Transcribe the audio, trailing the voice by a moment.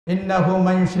ইন্নাহু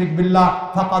মান ইউশরিক বিল্লাহ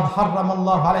ফাকাদ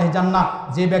হারামাল্লাহু আলাইহি জান্নাহ,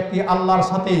 যে ব্যক্তি আল্লাহর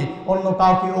সাথে অন্য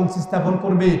কাউকে অংশ স্থাপন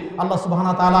করবে আল্লাহ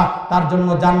সুবহানাহু ওয়া তাআলা তার জন্য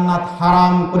জান্নাত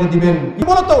হারাম করে দিবেন। কি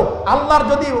বলতো, আল্লাহর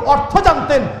যদি অর্থ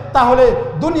জানতেন তাহলে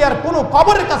দুনিয়ার কোন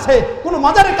কবরের কাছে, কোন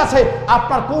মাজারের কাছে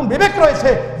আপনার কোন বিবেক রয়েছে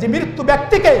যে মৃত্যু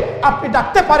ব্যক্তিকে আপনি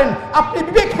ডাকতে পারেন? আপনি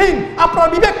বিবেকহীন, আপনার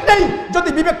বিবেক নেই। যদি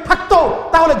বিবেক থাকতো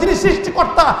তাহলে যিনি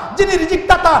সৃষ্টিকর্তা, যিনি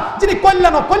রিজিকদাতা, যিনি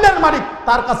কল্যাণ ও কল্যাণের মালিক,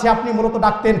 তার কাছে আপনি মূলত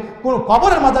ডাকতেন, কোন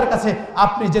কবরের মাজারের কাছে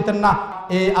আপনি যেতেন না।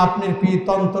 এই আপনি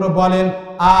তন্ত্র বলেন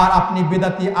আর আপনি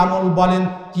বেদাতি আমল বলেন,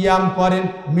 কিয়াম করেন,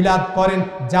 মিলাদ করেন,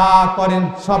 যা করেন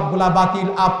সবগুলা বাতিল।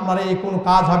 আপনার এই কোনো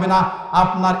কাজ হবে না।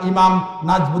 আপনার ইমাম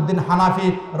নাজবুদ্দিন হানাফি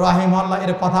রাহিমাহুল্লাহ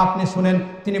এর কথা আপনি শুনেন,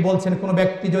 তিনি বলছেন কোনো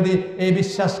ব্যক্তি যদি এই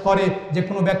বিশ্বাস করে যে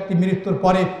কোনো ব্যক্তি মৃত্যুর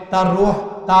পরে তার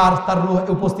রূহ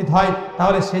উপস্থিত হয়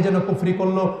তাহলে সে যেন কুফরি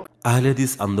করলো। আহলে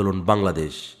হাদিস আন্দোলন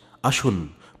বাংলাদেশ, আসুন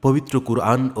পবিত্র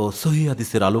কুরআন ও সহিহ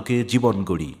হাদিসের আলোকে জীবন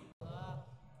গড়ি।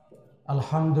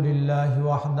 আলহামদুলিল্লাহি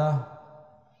ওয়াহদাহ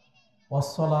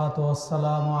ওয়াসসালাতু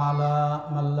ওয়াসসালামু আলা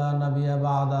মান লা নাবিয়্যা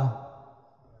বা'দাহ।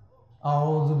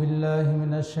 আউযু বিল্লাহি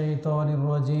মিনাশ শাইতানির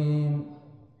রাজীম।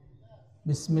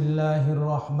 বিসমিল্লাহির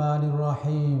রহমানির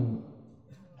রহিম।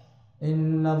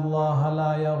 ইন্নাল্লাহা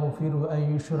লা ইয়াগফিরু আন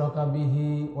ইউশরাকা বিহি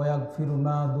ওয়া ইয়াগফিরু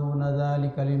মা দুনা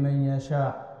যালিকা লিমান ইয়াশা।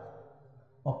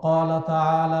 ওয়া ক্বালা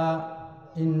তাআলা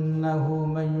ইন্নাহু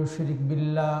মান ইউশরিক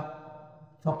বিল্লাহ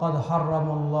ফাকাদ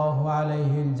হারামাল্লাহু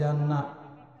আলাইহিল জান্নাহ।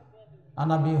 আন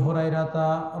আবি হুরায়রাতা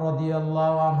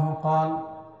রাদিয়াল্লাহু আনহু ক্বালা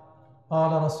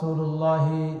ক্বালা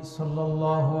রাসূলুল্লাহি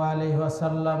সাল্লাল্লাহু আলাইহি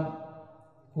ওয়াসাল্লাম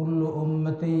কুল্লু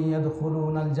উম্মতি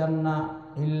ইয়াদখুলুনাল জান্নাহ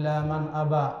ইল্লা মান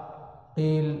আবা।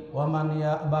 কিল ওয়া মান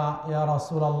ইয়াবা ইয়া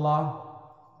রাসূলাল্লাহ?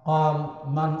 ক্বাল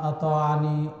মান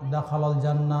আতাআনি দাখালাল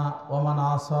জান্নাহ ওয়া মান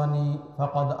আসানি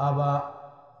ফাকাদ আবা।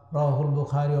 রাওয়াহুল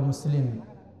বুখারী ওয়া মুসলিম।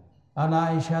 আন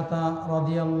আয়েশাতা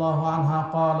রাদিয়াল্লাহু আনহা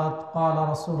ক্বালাত ক্বালা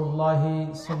রাসূলুল্লাহি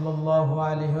সাল্লাল্লাহু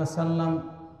আলাইহি ওয়াসাল্লাম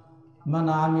মান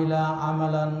আমিলা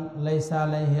আমালান লাইসা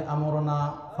আলাইহি আমরুনা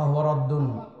ফাহুয়া রাদ্দুন।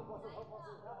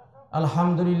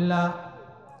 আলহামদুলিল্লাহ,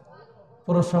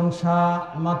 প্রশংসা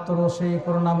মাত্র সেই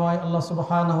করুণাময় আল্লাহ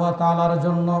সুবহানাহু ওয়া তাআলার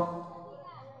জন্য,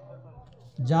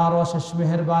 যার অশেষ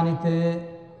মেহেরবানিতে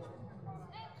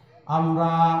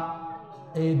আমরা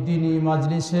এই দ্বীনি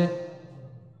মাজলিসে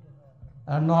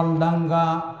নলডাঙ্গা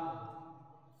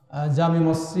জামি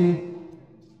মসজিদ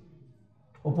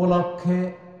উপলক্ষে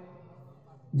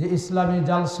যে ইসলামী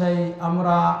জালসায়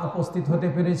আমরা উপস্থিত হতে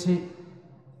পেরেছি,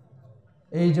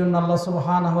 এই জন্য আল্লাহ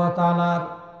সুবহানাহু ওয়া তাআলার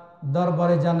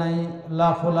দরবারে জানাই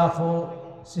লাখো লাখো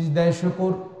সিজদায়ে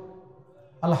শুকর।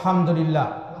 আলহামদুলিল্লাহ,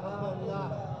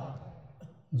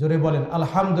 জোরে বলেন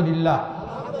আলহামদুলিল্লাহ।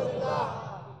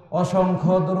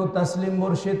 অসংখ্য দরুদ তাসলিম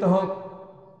বর্ষিত হোক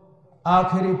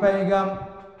আখেরি পায়গাম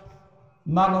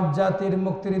মানব জাতির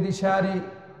মুক্তির দিশারি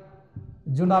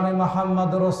জুনাবি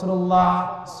মুহাম্মদ রাসূলুল্লাহ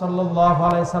সাল্লাল্লাহু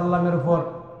আলাইহি সাল্লামের উপর।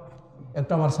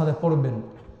 একটু আমার সাথে পড়বেন,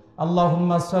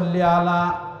 আল্লাহুম্মা সাল্লি আলা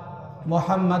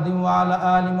মুহাম্মাদিন ওয়া আলা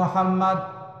আলি মুহাম্মাদ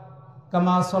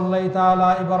কামা সাল্লাইতা আলা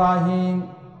ইব্রাহিম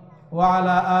ওয়া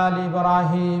আলা আলি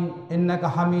ইব্রাহিম ইন্নাকা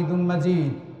হামিদুম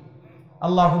মাজিদ।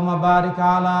 আল্লাহুম্মা বারিক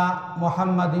আলা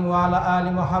মুহাম্মাদিন ওয়া আলা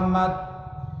আলি মুহাম্মাদ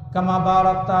কামা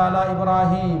বারাকতা আলা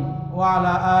ইব্রাহিম ওয়া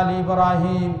আলা আলি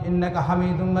ইব্রাহিম ইন্নাকা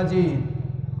হামিদুম মাজিদ।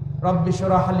 রব্বি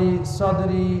শরহ লি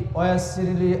সাদরি ওয়া ইয়াসসির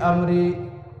লি আমরি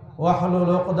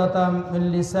ওয়াহলুল উকদাতাম মিন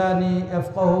লিসানি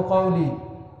ইয়াফকাহু কওলি।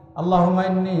 আল্লাহুম্মা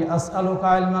ইন্নী আসআলুকা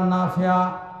ইলমান নাফিআ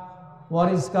ওয়া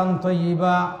রিজকান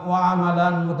তাইয়্যিবা ওয়া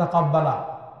আমালান মুতাকাব্বালা।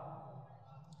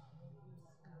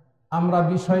 আমরা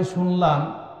বিষয় শুনলাম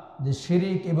যে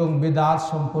শিরিক এবং বিদআত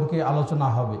সম্পর্কে আলোচনা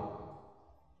হবে।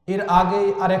 এর আগে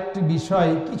আরেকটি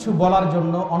বিষয় কিছু বলার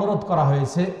জন্য অনুরোধ করা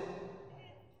হয়েছে,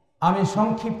 আমি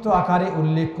সংক্ষিপ্ত আকারে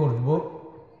উল্লেখ করব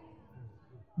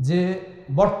যে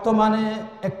বর্তমানে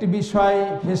একটি বিষয়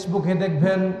ফেসবুকে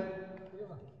দেখবেন,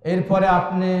 এরপরে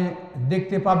আপনি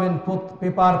দেখতে পাবেন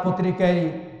পেপার পত্রিকায়,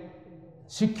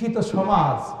 শিক্ষিত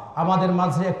সমাজ আমাদের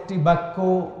মাঝে একটি বাক্য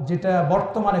যেটা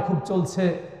বর্তমানে খুব চলছে,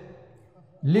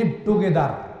 লিভ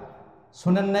টুগেদার।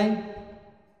 শুনেন নাই?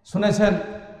 শুনেছেন?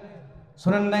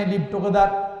 শুনেন নাই? Live together.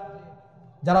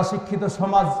 যারা শিক্ষিত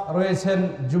সমাজ রয়েছেন,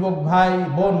 যুবক ভাই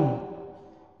বোন,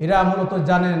 এরা মূলত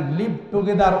জানেন লিভ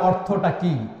টুগেদার অর্থটা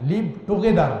কি। লিভ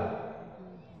টুগেদার,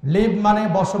 লিভ মানে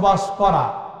বসবাস করা,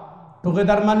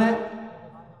 টুগেদার মানে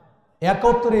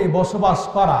একত্রে বসবাস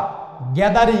করা।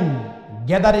 গ্যাদারিং,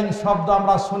 গ্যাদারিং শব্দ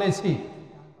আমরা শুনেছি,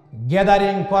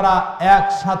 গ্যাদারিং করা,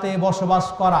 একসাথে বসবাস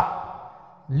করা।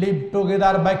 লিভ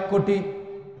টুগেদার বাক্যটি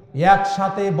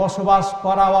একসাথে বসবাস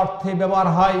করা অর্থে ব্যবহার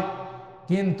হয়,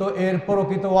 কিন্তু এর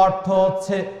প্রকৃত অর্থ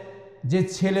হচ্ছে যে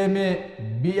ছেলে মেয়ে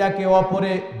বিয়াকে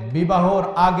অপরে বিবাহর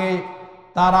আগে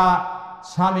তারা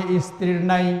স্বামী স্ত্রীর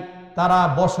নাই তারা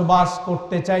বসবাস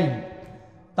করতে চাই।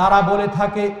 তারা বলে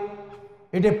থাকে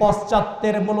এটি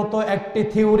পাশ্চাত্যের মূলত একটি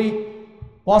থিওরি।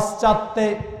 পাশ্চাত্যে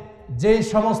যেই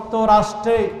সমস্ত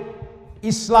রাষ্ট্রে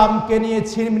ইসলামকে নিয়ে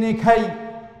ছিনিমিনি খাই,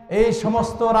 এই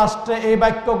সমস্ত রাষ্ট্রে এই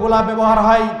বাক্যগুলা ব্যবহার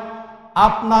হয়।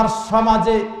 আপনার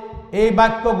সমাজে এই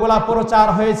বাক্যগুলা প্রচার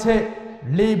হয়েছে।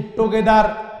 লিভ টুগেদার,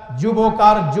 যুবক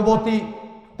আর যুবতী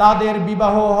তাদের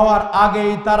বিবাহ হওয়ার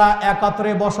আগেই তারা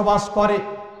একত্রে বসবাস করে।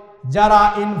 যারা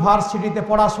ইউনিভার্সিটিতে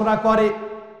পড়াশোনা করে,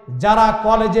 যারা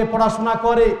কলেজে পড়াশোনা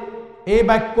করে, এই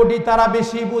বাক্যটি তারা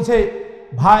বেশি বুঝে।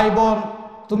 ভাই বোন,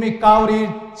 তুমি কাউরির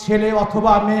ছেলে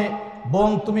অথবা মেয়ে,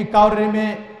 বোন তুমি কাউরির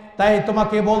মেয়ে, তাই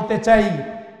তোমাকে বলতে চাই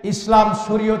ইসলাম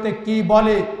শরীয়তে কি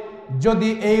বলে। যদি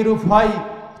এইরূপ হয়,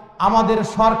 আমাদের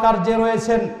সরকার যে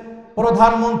রয়েছেন,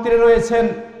 প্রধানমন্ত্রী রয়েছেন,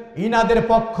 ইনাদের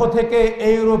পক্ষ থেকে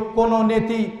এইরূপ কোনো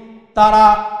নীতি, তারা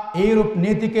এইরূপ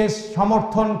নীতিকে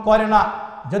সমর্থন করে না।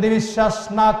 যদি বিশ্বাস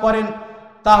না করেন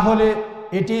তাহলে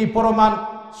এটি প্রমাণ।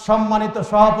 সম্মানিত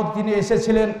সভাপতি তিনি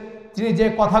এসেছিলেন, তিনি যে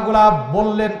কথাগুলা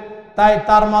বললেন তাই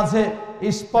তার মাঝে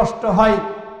স্পষ্ট হয়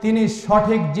তিনি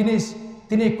সঠিক জিনিস,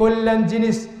 তিনি কল্যাণ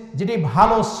জিনিস যেটি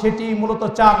ভালো সেটি মূলত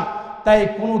চান। তাই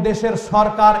কোনো দেশের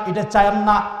সরকার এটা চান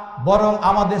না, বরং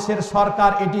আমাদের দেশের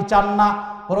সরকার এটি চান না,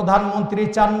 প্রধানমন্ত্রী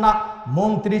চান না,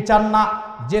 মন্ত্রী চান না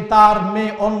যে তার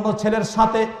মেয়ে অন্য ছেলের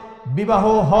সাথে বিবাহ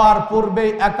হওয়ার পূর্বে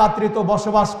একত্রিত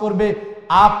বসবাস করবে।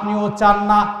 আপনিও চান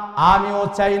না, আমিও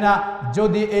চাই না।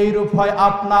 যদি এইরূপ হয়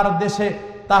আপনার দেশে,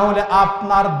 তাহলে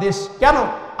আপনার দেশ কেন,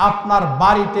 আপনার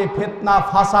বাড়িতে ফিতনা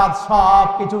ফাসাদ সব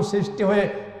কিছু সৃষ্টি হয়ে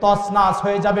তছনছ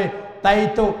হয়ে যাবে। তাই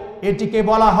তো এটিকে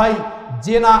বলা হয়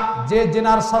জেনা। যে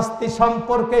জেনার শাস্তি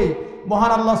সম্পর্কে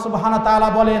মহান আল্লাহ সুবহানাহু ওয়া তাআলা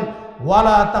বলেন,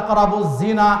 ওয়ালা তাকরাবুজ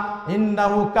জিনা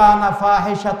ইন্নাহু কানা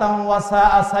ফাহিশাতান ওয়া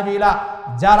সাআ সাবিলা।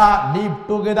 যারা লিভ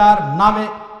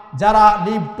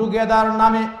টুগেদার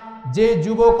নামে যে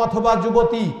যুবক অথবা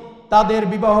যুবতী তাদের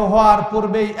বিবাহ হওয়ার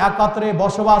পূর্বেই একত্রে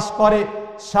বসবাস করে,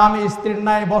 স্বামী স্ত্রীর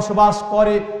ন্যায় বসবাস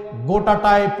করে,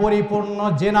 গোটাটাই পরিপূর্ণ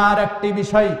জেনার একটি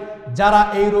বিষয়। যারা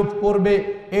এইরূপ করবে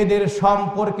এদের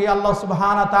সম্পর্কে আল্লাহ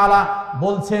সুবহানাহু ওয়া তাআলা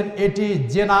বলছেন এটি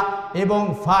জেনা এবং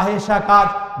ফাহেশা কাজ,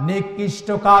 নিকৃষ্ট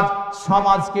কাজ,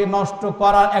 সমাজকে নষ্ট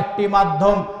করার একটি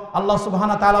মাধ্যম। আল্লাহ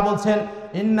সুবহানাহু ওয়া তাআলা বলছেন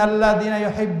ইন্নাল্লাযীনা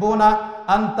ইউহিব্বুনা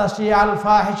আন তাশিআল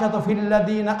ফাহিশাতু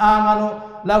ফিল্লাযীনা আমানু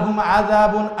লাহুম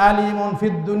আযাবুন আলীমুন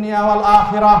ফিদ দুনিয়া ওয়াল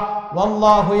আখিরাহ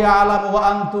ওয়াল্লাহু ইয়ালামু ওয়া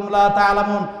আনতুম লা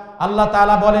তা'লামুন। আল্লাহ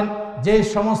তাআলা বলেন যে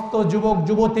সমস্ত যুবক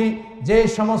যুবতী, যে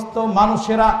সমস্ত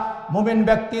মানুষেরা মুমিন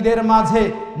ব্যক্তিদের মাঝে,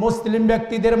 মুসলিম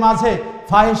ব্যক্তিদের মাঝে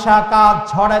ফাহিশা কাজ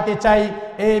ছড়াতে চাই,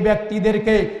 এই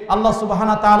ব্যক্তিদেরকে আল্লাহ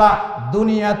সুবহানাহু ওয়া তাআলা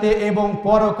দুনিয়াতে এবং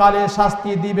পরকালে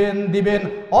শাস্তি দিবেন।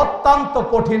 অত্যন্ত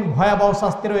কঠিন ভয়াবহ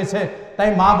শাস্তি রয়েছে। তাই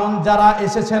মা বোন যারা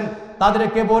এসেছেন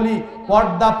তাদেরকে বলি,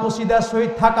 পর্দা পশিদার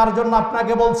সহিত থাকার জন্য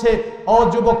আপনাকে বলছে। ও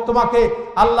যুবক, তোমাকে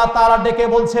আল্লাহ তাআলা ডেকে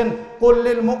বলছেন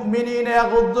কুল্লিল মুমিনিনা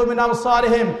ইয়াগুদ্দু মিন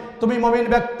আবসারিহিম। তুমি মুমিন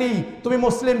ব্যক্তি, তুমি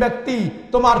মুসলিম ব্যক্তি,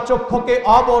 তোমার চক্ষুকে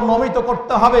অবনমিত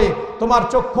করতে হবে, তোমার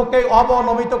চক্ষুকে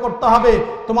অবনমিত করতে হবে।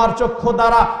 তোমার চক্ষু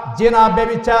দ্বারা জেনা,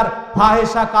 ব্যভিচার,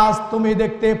 ফাহিশা কাজ তুমি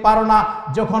দেখতে পারো না।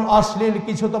 যখন অশ্লীল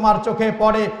কিছু তোমার চোখে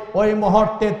পড়ে, ওই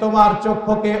মুহূর্তে তোমার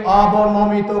চক্ষুকে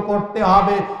অবনমিত করতে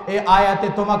হবে। এই আয়াতে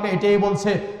তোমাকে এটাই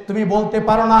বলছে। তুমি বলতে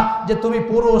পারো না যে তুমি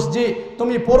পুরুষ, যে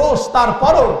তুমি পুরুষ,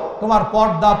 তারপরও তোমার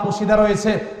পর্দা পশিদা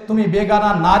রয়েছে। তুমি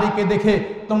বেগানা নারীকে দেখে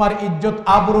তোমার ইজ্জত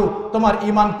আবরু, তোমার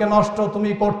ঈমানকে নষ্ট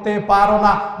তুমি করতে পারো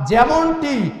না।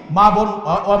 যেমনটি মা বোন,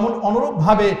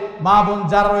 অনুরূপভাবে মা বোন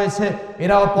যারা রয়েছে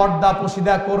এরাও পর্দা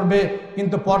পশিদা করবে।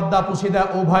 কিন্তু পর্দা পশিদা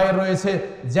উভয়ের রয়েছে।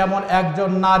 যেমন একজন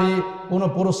নারী কোনো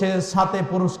পুরুষের সাথে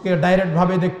পুরুষকে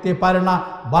ডাইরেক্টভাবে দেখতে পারে না,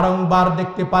 বারংবার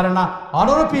দেখতে পারে না।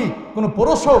 অনুরূপী কোনো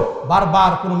পুরুষও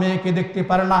বারবার কোনো মেয়েকে দেখতে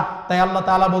পারে না। তাই আল্লাহ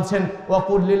তাআলা বলছেন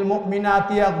ওয়াকুল লিল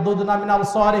মুমিনাতি ইয়াগদুদনা মিন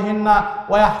আবসারিহিন্না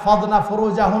ওয়া ইয়াহফাযনা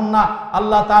ফুরুজাহুন্না।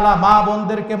 আল্লাহ তাআলা মা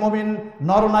বোনদেরকে, মুমিন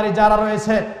নরনারী যারা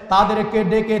রয়েছে তাদেরকে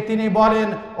ডেকে তিনি বলেন,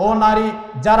 ও নারী,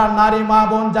 যারা নারী মা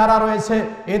বোন যারা রয়েছে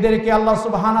এদেরকে আল্লাহ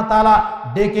সুবহানাহু ওয়া তাআলা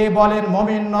ডেকে বলেন,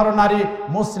 মুমিন নরনারী,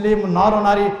 মুসলিম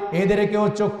নরনারী, এদেরকেও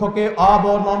চক্ষুকে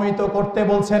অবনমিত করতে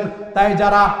বলছেন। তাই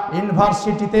যারা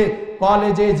ইউনিভার্সিটিতে,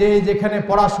 কলেজে যেখানে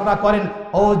পড়াশোনা করেন,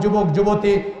 ও যুবক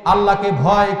যুবতী, আল্লাহকে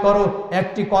ভয় করো।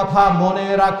 একটি কথা মনে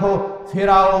রাখো,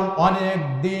 ফিরাউন অনেক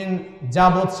দিন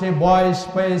যাবৎ সে বয়স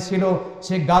পেয়েছিল,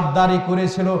 সে গাদ্দারি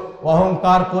করেছিল,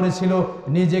 অহংকার করেছিল,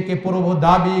 নিজেকে প্রভু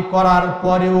দাবি করার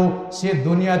পরেও সে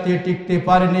দুনিয়াতে টিকতে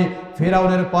পারেনি।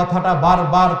 ফিরাউনের কথাটা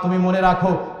বারবার তুমি মনে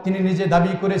রাখো। তিনি নিজে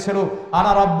দাবি করেছিল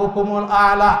আনা রাব্বুকুমুল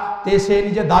আ'লা, সে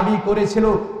নিজে দাবি করেছিল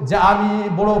যে আমি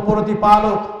বড়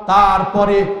প্রতিপালক।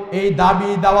 তারপরে এই দাবি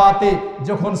দাওয়াতে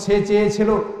যখন সে চেয়েছিল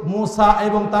মূসা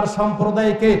এবং তার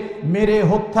সম্প্রদায়কে মেরে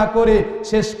হত্যা করে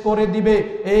শেষ করে দিবে,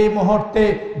 এই মুহূর্তে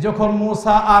যখন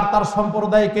মূসা আর তার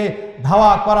সম্প্রদায়কে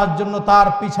ধাওয়া করার জন্য তার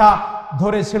পিছা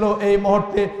ধরেছিল, এই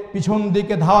মুহূর্তে পিছন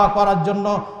দিকে ধাওয়া করার জন্য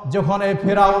যখন এই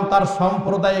ফেরাউন তার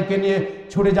সম্প্রদায়কে নিয়ে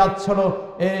ছুটে যাচ্ছিল,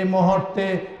 এই মুহূর্তে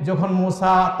যখন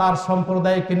মূসা তার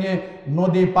সম্প্রদায়কে নিয়ে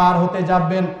নদী পার হতে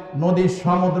যাবেন, নদীর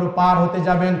সমুদ্র পার হতে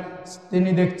যাবেন, তিনি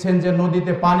দেখছেন যে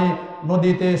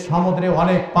নদীতে সমুদ্রে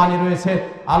অনেক পানি রয়েছে।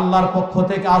 আল্লাহর পক্ষ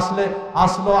থেকে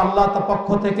আসলো আল্লাহর পক্ষ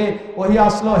থেকে ওহী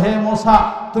আসলো, হে মূসা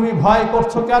তুমি ভয়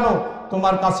করছো কেন?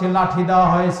 তোমার কাছে লাঠি দেওয়া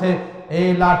হয়েছে, এই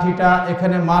লাঠিটা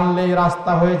এখানে মারলেই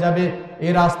রাস্তা হয়ে যাবে।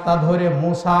 এই রাস্তা ধরে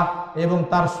মূসা এবং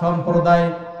তার সম্প্রদায়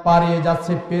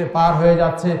পার হয়ে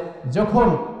যাচ্ছে। যখন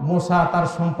মূসা তার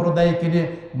সম্প্রদায়কে নিয়ে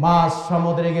মাঝ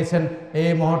সমুদ্রে গেছেন,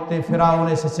 এই মুহূর্তে ফেরাউন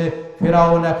এসেছে।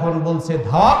 ফেরাউন এখন বলছে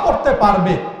ধাওয়া করতে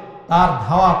পারবে, তার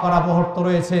ধাওয়া করা মুহূর্ত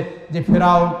রয়েছে যে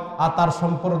ফেরাউন আর তার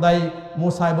সম্প্রদায়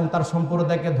মূসা এবং তার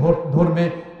সম্প্রদায়কে ধরবে।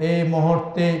 এই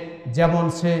মুহূর্তে যেমন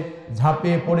সে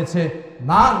ঝাঁপিয়ে পড়েছে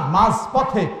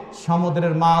মাঝপথে,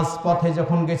 সমুদ্রের মাঝপথে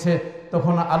যখন গেছে,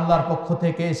 তখন আল্লাহর পক্ষ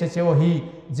থেকে এসেছে ওহী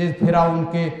যে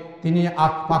ফেরাউনকে তিনি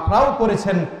পাকড়াও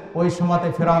করেছেন। ওই সময়তে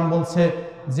ফেরাউন বলছে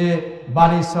যে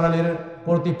বনী ইসরাইলের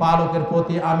প্রতিপালকের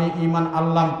প্রতি আমি ঈমান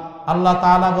আনলাম। আল্লাহ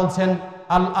তাআলা বলছেন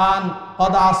আল-আন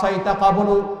কদ আসাইতা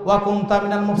ক্বাবলু ওয়া কুনতা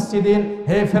মিনাল মুফসিদিন,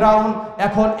 হে ফেরাউন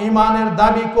এখন ঈমানের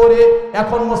দাবি করে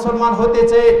এখন মুসলমান হতে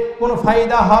চেয়ে কোনো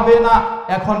ফায়দা হবে না,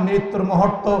 এখন মৃত্যুর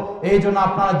মুহূর্ত। এই জন্য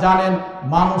আপনারা জানেন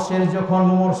মানুষের যখন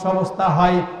মুমূর্ষ অবস্থা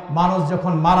হয়, মানুষ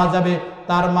যখন মারা যাবে,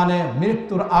 তার মানে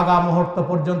মৃত্যুর আগা মুহূর্ত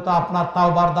পর্যন্ত আপনার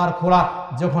তাওবার দ্বার খোলা।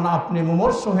 যখন আপনি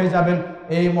মুমূর্ষ হয়ে যাবেন,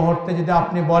 এই মুহূর্তে যদি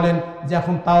আপনি বলেন যে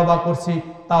এখন তাওবা করছি,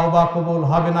 তাওবা কবুল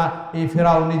হবে না। এই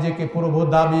ফেরাউন নিজেকে প্রভু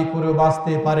দাবি করে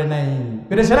বাঁচতে পারে নাই,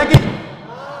 পেরেছে নাকি?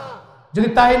 যদি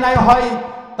তাই নাই হয়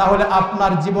তাহলে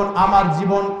আপনার জীবন আমার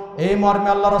জীবন, এই মর্মে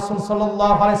আল্লাহ রাসূল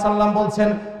সাল্লাল্লাহু আলাইহি সাল্লাম বলছেন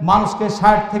মানুষকে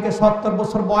 60 থেকে 70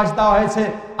 বছর বয়স দেওয়া হয়েছে।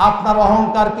 আপনার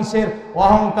অহংকার কিসের?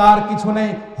 অহংকার কিছু নেই,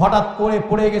 হঠাৎ করে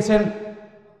পড়ে গেছেন,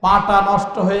 পাটা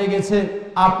নষ্ট হয়ে গেছে,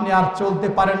 আপনি আর চলতে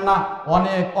পারেন না,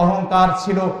 অনেক অহংকার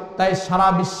ছিল। তাই সারা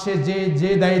বিশ্বে যে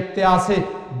দায়িত্বে আছে,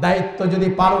 দায়িত্ব যদি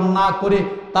পালন না করে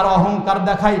তার অহংকার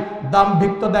দেখায়,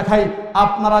 দাম্ভিক্য দেখায়।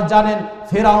 আপনারা জানেন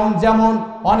ফেরাউন যেমন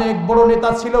অনেক বড় নেতা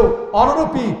ছিল,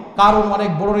 অনুরূপী কারণ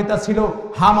অনেক বড় নেতা ছিল,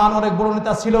 হামান অনেক বড়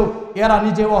নেতা ছিল। এরা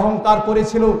নিজে অহংকার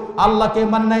করেছিল, আল্লাহকে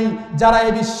মানে নাই। যারা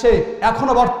এই বিশ্বে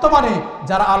এখনো বর্তমানে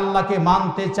যারা আল্লাহকে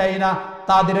মানতে চায় না,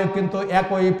 তাদেরও কিন্তু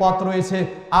একই পথ রয়েছে।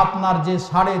 আপনার যে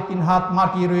 3.5 হাত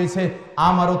মাটি রয়েছে,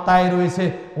 আমারও তাই রয়েছে।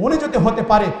 উনি যদি হতে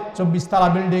পারে 24 তলা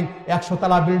বিল্ডিং, 100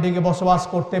 তলা বিল্ডিংয়ে বসবাস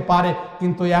করতে পারে,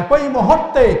 কিন্তু একই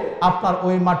মুহূর্তে আপনার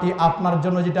ওই মাটি আপনার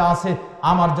জন্য যেটা আছে,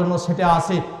 আমার জন্য সেটা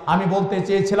আছে। আমি বলতে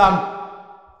চেয়েছিলাম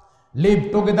লিভ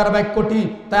টুগেদার বাক্যটি,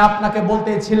 তাই আপনাকে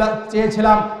বলতে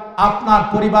চেয়েছিলাম আপনার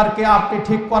পরিবারকে আপনি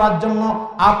ঠিক করার জন্য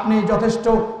আপনি যথেষ্ট।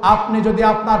 আপনি যদি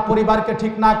আপনার পরিবারকে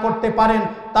ঠিক না করতে পারেন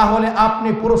তাহলে আপনি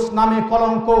পুরুষ নামে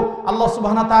কলঙ্ক। আল্লাহ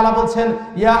সুবহানাহু ওয়া তাআলা বলছেন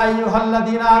ইয়া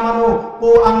আইয়ুহাল্লাযীনা আমানু কু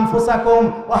আনফুসাকুম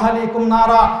ওয়া আহলিকুম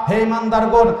নারা, হে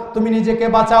ঈমানদারগণ তুমি নিজেকে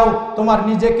বাঁচাও, তোমার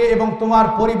নিজেকে এবং তোমার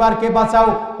পরিবারকে বাঁচাও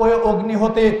ওই অগ্নি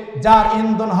হতে যার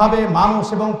ইন্ধন হবে মানুষ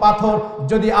এবং পাথর।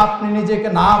 যদি আপনি নিজেকে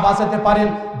না বাঁচাতে পারেন,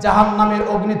 জাহান্নামের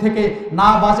অগ্নি থেকে না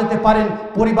বাঁচাতে পারেন,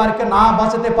 পরিবারকে না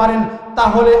বাঁচাতে পারেন,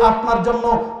 তাহলে আপনার জন্য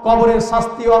কবরের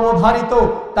শাস্তি অবধারিত।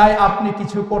 তাই আপনি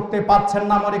কিছু করতে পারছেন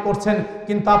না মনে করছেন,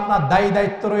 কিন্তু আপনার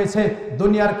দায়িত্ব রয়েছে।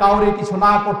 দুনিয়ার কাউরে কিছু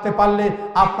না করতে পারলে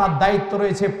আপনার দায়িত্ব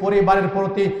রয়েছে পরিবারের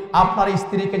প্রতি। আপনার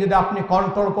স্ত্রীকে যদি আপনি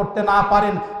কন্ট্রোল করতে না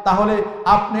পারেন তাহলে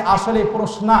আপনি আসলে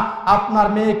পুরুষ না। আপনার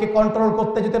মেয়েকে কন্ট্রোল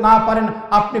করতে যদি না পারেন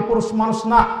আপনি পুরুষ মানুষ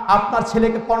না। আপনার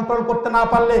ছেলেকে কন্ট্রোল করতে না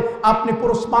পারলে আপনি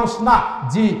পুরুষ মানুষ না।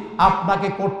 জি, আপনাকে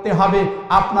করতে হবে।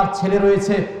 আপনার ছেলে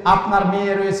রয়েছে, আপনার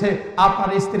মেয়ে রয়েছে, আপনার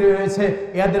স্ত্রী রয়েছে,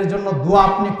 এদের জন্য দোয়া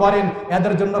আপনি করেন,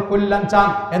 এদের জন্য কল্যাণ চান,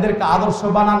 এদেরকে আদর্শ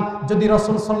বানান। যদি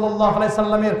রাসূল সাল্লাল্লাহু আলাইহি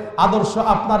সাল্লামের আদর্শ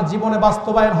আপনার জীবনে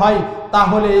বাস্তবায়ন হয়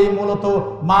তাহলে এই মূলত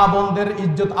মা বোনদের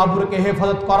ইজ্জত আবরুকে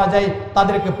হেফাজত করা যায়।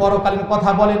 তাদেরকে পরকালীন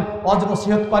কথা বলেন, ওয়াজ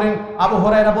নসিহত করেন। আবু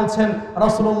হুরায়রা বলছেন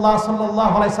রাসূলুল্লাহ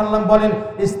সাল্লাল্লাহু আলাইহি সাল্লাম বলেন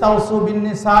ইস্তাউসু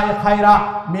বিন-নিসাই খায়রা,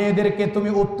 মেয়েদেরকে তুমি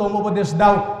উত্তম উপদেশ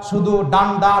দাও, শুধু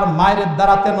ডান্ডা আর মায়ের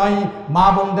দ্বারাতে নয়। মা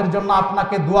বোনদের জন্য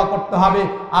আপনাকে দোয়া করতে হবে।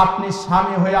 আপনি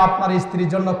স্বামী হয়ে আপনার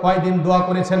স্ত্রীর জন্য কয়দিন দোয়া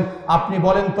করেছেন? আপনি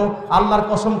বলেন তো, আল্লাহর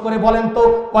কসম করে বলেন তো,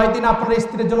 কয়দিন আপনার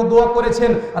স্ত্রীর জন্য দোয়া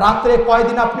করেছেন? রাত্রে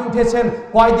কয়দিন আপনি উঠেছেন?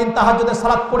 কয়দিন তাহাজ্জুদের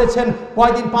সালাত পড়েছেন?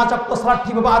 কয়দিন 5 ওয়াক্ত সালাত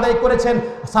ঠিকভাবে আদায় করেছেন?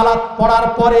 সালাত পড়ার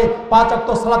পরে 5 ওয়াক্ত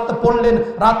সালাত পড়লেন,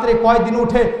 রাত্রে কয়দিন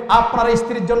উঠে আপনার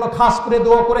স্ত্রীর জন্য খাস করে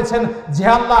দোয়া করেছেন যে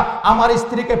আল্লাহ আমার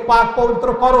স্ত্রীকে পাক পবিত্র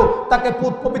করো, তাকে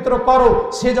পুত পবিত্র করো,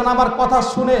 সে যেন আমার কথা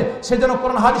শুনে, সে যেন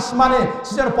কোরআন হাদিস মানে,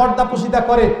 সে যেন পর্দা পুশিদা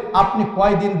করে? আপনি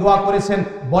কয়দিন দোয়া করেছেন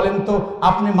বলেন তো?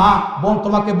 আপনি মা বোন,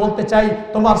 তোমাকে বলতে চাই,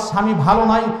 তোমার স্বামী ভালো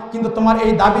নাই, কিন্তু তোমার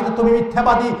এই দাবিতে তুমি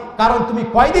মিথ্যাবাদী। কারণ তুমি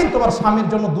কয়দিন তোমার স্বামীর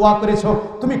জন্য দোয়া করেছো?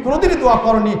 তুমি কোনোদিনই দোয়া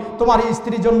করনি তোমার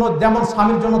স্ত্রীর জন্য, যেমন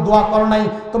স্বামীর জন্য দোয়া করো নাই,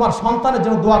 তোমার সন্তানের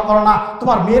জন্য দোয়া করো না,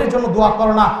 তোমার মেয়ের জন্য দোয়া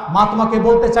করো না। মা, তোমাকে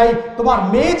বলতে চাই, তোমার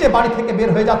মেয়ে যে বাড়ি থেকে বের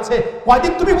হয়ে যাচ্ছে,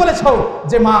 কয়দিন তুমি বলেছো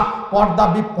যে মা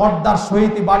পর্দার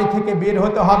সহিত বাড়ি থেকে বের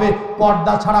হতে হবে,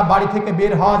 পর্দা ছাড়া বাড়ি থেকে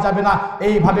বের হওয়া যাবে না?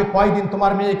 এইভাবে কয়দিন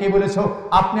তোমার মেয়েকে বলেছো?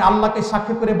 আপনি আল্লাহকে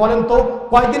সাক্ষী করে বলেন তো,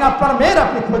 কয়দিন আপনার মেয়ের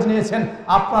আপনি খোঁজ নিয়েছেন?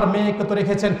 আপনার মেয়েকে তো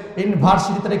রেখেছেন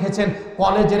ইউনিভার্সিটিতে, রেখেছেন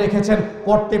কলেজে, রেখেছেন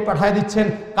পড়তে পাঠিয়ে দিচ্ছেন,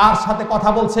 কার সাথে কথা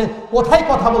বলছে, কোথায়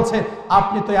কথা বলছে,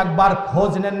 আপনি তো একবার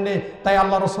খোঁজ নেননি। তাই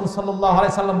আল্লাহ রাসূল সাল্লাল্লাহু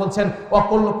আলাইহি সাল্লাম বলছেন, ওয়া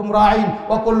কুল্লুকুম রাঈন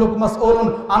ওয়া কুল্লুকুম মাসউলুন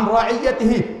আন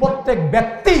রাঈয়াতিহি। প্রত্যেক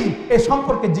ব্যক্তি এ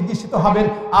সম্পর্কে জিজ্ঞাসিত হবেন,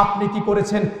 আপনি কি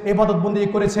করেছেন? ইবাদত বন্দেগী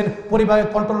করেছেন, পরিবারকে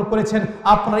কন্ট্রোল করেছেন,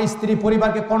 আপনার স্ত্রী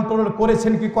পরিবারকে কন্ট্রোল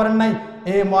করেছেন কি করেন নাই,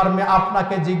 এই মর্মে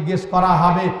আপনাকে জিজ্ঞেস করা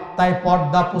হবে। তাই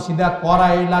পর্দা পুশিদা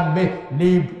করাই লাগবে।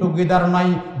 লিভ টুগেদার নাই,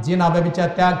 জিনা ব্যভিচার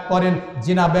ত্যাগ করেন,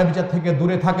 জিনা ব্যভিচার থেকে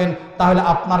দূরে থাকেন, তাহলে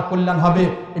আপনার কল্যাণ হবে।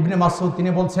 ইবনে মাসউদ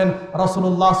তিনি বলছেন,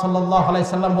 রাসূলুল্লাহ সাল্লাল্লাহু আলাইহি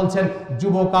সাল্লাম বলছেন,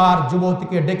 যুবক আর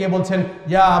যুবতীকে ডেকে বলছেন,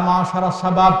 ইয়া মাশারাশ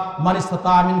শাবাব মান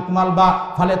ইসতাতা মিনকুম আল বা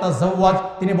ফালিয়াতাযাওয়াজ।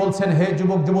 তিনি বলছেন, হে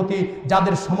যুবক যুবতী,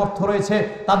 যাদের সামর্থ্য রয়েছে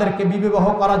তাদেরকে বিবাহ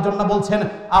করার জন্য বলছেন।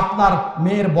 আপনার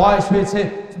মেয়ের বয়স হয়েছে,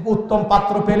 উত্তম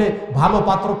পাত্র পেলে, ভালো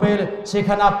পাত্র পেলে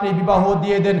সেখানে আপনি বিবাহ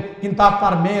দিয়ে দেন। কিন্তু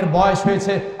আপনার মেয়ের বয়স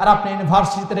হয়েছে আর আপনি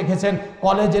ইউনিভার্সিটিতে রেখেছেন,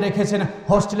 কলেজে রেখেছেন,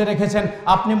 হোস্টেলে রেখেছেন,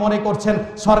 আপনি মনে করছেন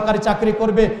সরকারি চাকরি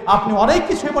করবে, আপনি অনেক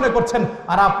কিছুই মনে করছেন,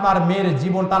 আর আপনার মেয়ের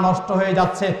জীবনটা নষ্ট হয়ে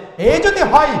যাচ্ছে। এই যদি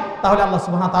হয় তাহলে আল্লাহ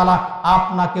সুবহানাহু ওয়া তাআলা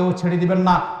আপনাকেও ছেড়ে দিবেন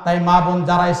না। তাই মা বোন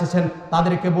যারা এসেছেন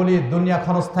তাদেরকে বলি, দুনিয়া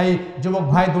ক্ষণস্থায়ী, যুবক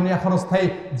ভাই দুনিয়া ক্ষণস্থায়ী,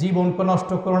 জীবনকে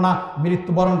নষ্ট করো না,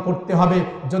 মৃত্যুবরণ করতে হবে।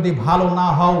 যদি ভালো না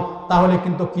হও তাহলে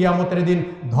কিন্তু কিয়ামতের দিন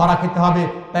ধরা খেতে হবে।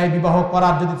 তাই বিবাহ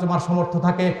করার যদি তোমার সামর্থ্য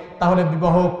থাকে তাহলে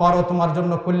বিবাহ করো, তোমার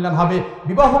জন্য কল্যাণ হবে।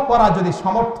 বিবাহ করা যদি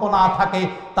সামর্থ্য না থাকে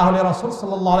তাহলে রাসূল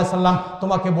সাল্লাল্লাহু আলাইহি সাল্লাম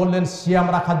তোমাকে বললেন সিয়াম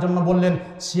রাখার জন্য, বললেন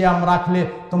সিয়াম রাখলে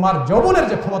তোমার যৌবনের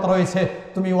যে ক্ষমতা রয়েছে,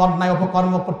 তুমি অন্যায়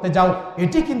অপকর্ম করতে যাও,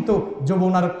 এটি কিন্তু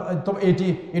যৌবনের,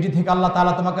 এটি থেকে আল্লাহ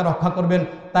তাআলা তোমাকে রক্ষা করবেন।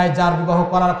 তাই যার বিবাহ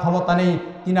করার ক্ষমতা নেই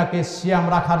তিনাকে সিয়াম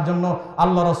রাখার জন্য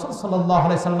আল্লাহ রাসূল সাল্লাল্লাহু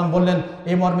আলাইহি সাল্লাম বললেন।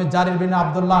 এই মর্মে জারির বিন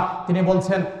আব্দুল্লাহ তিনি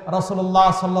বলছেন, রাসূলুল্লাহ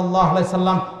সাল্লাল্লাহু আলাইহি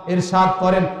সাল্লাম ইরশাদ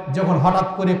করেন, যখন হঠাৎ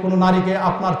করে কোনো নারীকে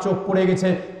আপনার চোখ পড়ে গেছে,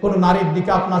 কোনো নারীর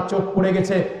দিকে আপনার চোখ পড়ে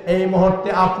গেছে, এই মুহূর্তে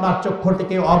আপনার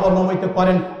চক্ষুটিকে অবনমিত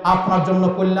করেন, আপনার জন্য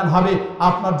কল্যাণ হবে,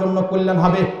 আপনার জন্য কল্যাণ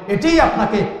হবে। এটাই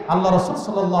আপনাকে আল্লাহ রাসূল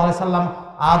সাল্লাল্লাহু আলাইহি সাল্লাম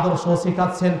আদর্শ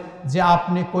শেখাচ্ছেন যে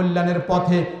আপনি কল্যাণের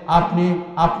পথে আপনি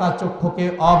আপনার চক্ষুকে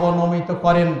অবনমিত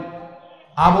করেন।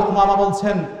 আবু উমামা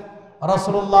বলছেন,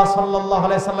 রাসূলুল্লাহ সাল্লাল্লাহু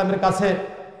আলাইহি সাল্লামের কাছে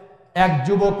এক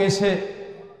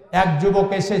যুবক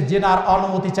এসে জিনার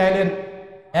অনুমতি চাইলেন।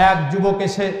 এক যুবক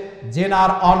এসে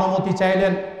জিনার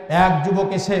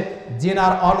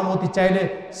অনুমতি চাইলে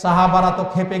সাহাবারা তো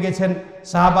খেপে গেছেন,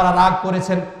 সাহাবারা রাগ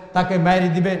করেছেন, তাকে মেরে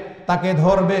দিবে, তাকে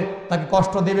ধরবে, তাকে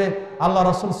কষ্ট দিবে। আল্লাহ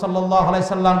রাসূল সাল্লাল্লাহু আলাইহি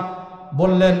সাল্লাম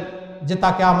বললেন যে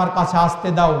তাকে আমার কাছে আসতে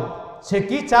দাও, সে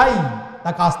কি চাই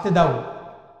তাকে আসতে দাও।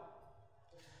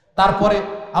 তারপরে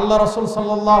আল্লাহ রাসূল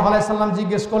সাল্লাল্লাহু আলাইহি সাল্লাম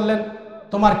জিজ্ঞেস করলেন,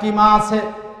 তোমার কি মা আছে?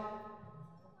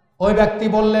 ওই ব্যক্তি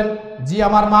বললেন, জি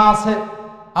আমার মা আছে।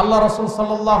 আল্লাহ রাসূল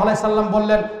সাল্লাল্লাহু আলাইহি সাল্লাম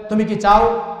বললেন, তুমি কি চাও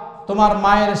তোমার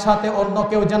মায়ের সাথে অন্য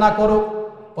কেউ জিনা করুক?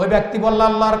 ওই ব্যক্তি বলল,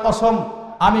 আল্লাহর কসম,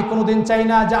 আমি কোনোদিন চাই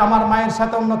না যে আমার মায়ের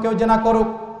সাথে অন্য কেউ জিনা করুক।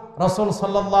 রাসূল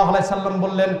সাল্লাল্লাহু আলাইহি সাল্লাম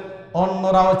বললেন,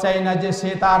 অন্যরাও চাই না যে সে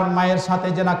তার মায়ের সাথে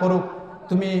জিনা করুক,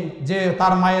 তুমি যে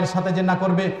তার মায়ের সাথে জিনা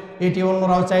করবে এটি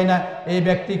অন্যরাও চাই না। এই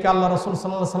ব্যক্তিকে আল্লাহ রাসূল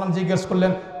সাল্লাল্লাহু আলাইহি সাল্লাম জিজ্ঞেস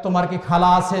করলেন, তোমার কি খালা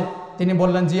আছে? তিনি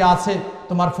বললেন, জি আছে।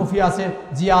 তোমার ফুফি আছে?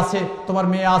 জি আছে। তোমার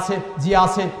মেয়ে আছে? জি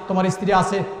আছে। তোমার স্ত্রী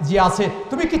আছে? জি আছে।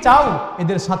 তুমি কি চাও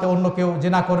এদের সাথে অন্য কেউ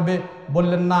জিনা করবে?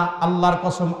 বললেন, না আল্লাহর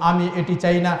কসম আমি এটি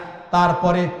চাই না।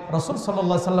 তারপরে রাসূল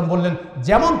সাল্লাল্লাহু আলাইহি সাল্লাম বললেন,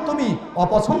 যেমন তুমি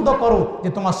অপছন্দ করো যে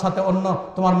তোমার সাথে অন্য,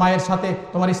 তোমার মায়ের সাথে,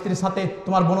 তোমার স্ত্রীর সাথে,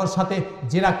 তোমার বোনের সাথে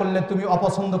জিনা করলে তুমি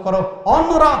অপছন্দ করো,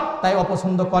 অন্যরা তাই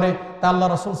অপছন্দ করে। তা আল্লাহ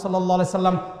রাসূল সাল্লাল্লাহু আলাইহি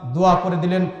সাল্লাম দোয়া করে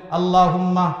দিলেন,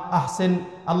 আল্লাহুম্মা আহসিন,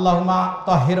 আল্লাহুম্মা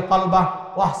তাহির কলবা,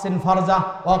 ওয়াহসিন ফারজা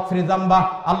ওয়াগফির যামবা।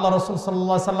 আল্লাহ রাসূল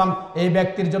সাল্লাল্লাহু আলাইহি সাল্লাম এই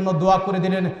ব্যক্তির জন্য দোয়া করে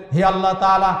দিলেন, হে আল্লাহ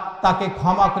তাআলা তাকে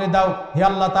ক্ষমা করে দাও, হে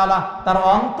আল্লাহ তাআলা তার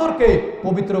অন্তরকে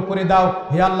পবিত্র করে দাও,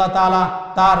 হে আল্লাহ তাআলা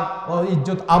তার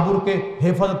ইজ্জত আবরুকে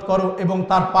হেফাজত করো এবং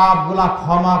তার পাপগুলা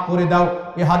ক্ষমা করে দাও।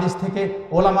 এই হাদিস থেকে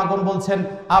ওলামাগণ বলছেন,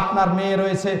 আপনার মেয়ে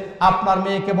রয়েছে, আপনার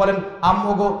মেয়েকে বলেন,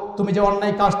 আম্মু গো তুমি যে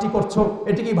অন্যায় কাজটি করছো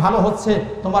এটি কি ভালো হচ্ছে?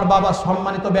 তোমার বাবা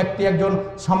সম্মানিত ব্যক্তি একজন,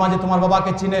 সমাজে তোমার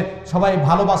বাবাকে চিনে, সবাই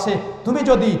ভালোবাসে, তুমি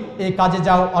যদি এই কাজে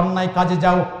যাও, অন্যায় কাজে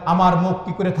যাও, আমার মুখ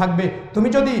কি করে থাকবে? তুমি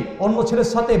যদি অন্য ছেলের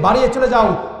সাথে বাড়িয়ে চলে যাও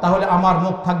তাহলে আমার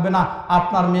মুখ থাকবে না।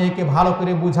 আপনার মেয়েকে ভালো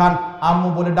করে বুঝান, আম্মু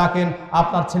বলে ডাকেন,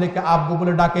 আপনার ছেলেকে আব্বু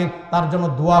বলে ডাকেন, তার জন্য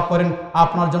দোয়া করেন,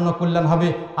 আপনার জন্য কল্যাণ হবে।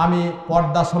 আমি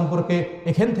পর্দা সম্পর্কে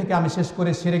এখান থেকে আমি শেষ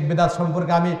করে শিরক বিদআত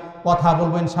সম্পর্কে আমি কথা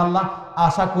বলবো ইনশাআল্লাহ।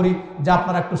 আশা করি যে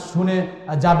আপনারা একটু শুনে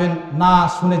যাবেন, না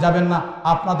শুনে যাবেন না।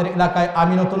 আপনাদের এলাকায়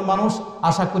আমি নতুন মানুষ,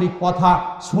 আশা করি কথা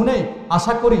শুনে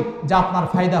আশা করি যে আপনার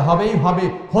ফায়দা হবেই হবে,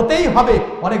 হতেই হবে।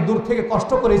 অনেক দূর থেকে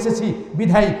কষ্ট করে এসেছি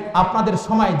বিধায় আপনাদের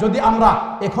সময় যদি আমরা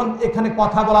এখানে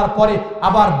কথা বলার পরে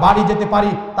আবার বাড়ি যেতে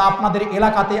পারি, তা আপনাদের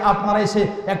এলাকাতে আপনারা এসে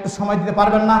একটু সময় দিতে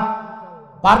পারবেন না?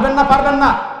 পারবেন না? পারবেন না?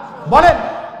 বলেন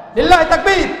লিল্লাহি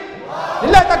তাকবীর,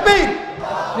 লিল্লাহি তাকবীর,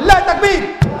 লিল্লাহি তাকবীর।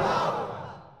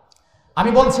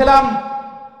 আমি বলছিলাম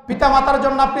পিতামাতার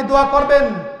জন্য আপনি দোয়া করবেন,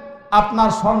 আপনার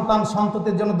সন্তান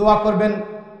সন্ততির জন্য দোয়া করবেন।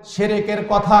 শিরকের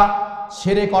কথা,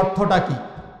 শিরক অর্থটা কি?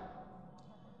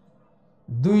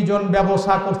 দুইজন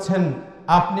ব্যবসা করছেন,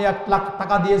 আপনি 1 লাখ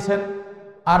টাকা দিয়েছেন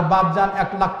আর বাপজান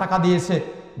 1 লাখ টাকা দিয়েছে,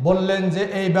 বললেন যে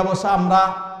এই ব্যবসা আমরা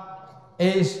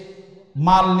এই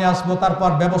মাল নিয়ে আসবো,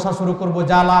 তারপর ব্যবসা শুরু করব,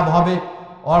 যা লাভ হবে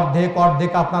অর্ধেক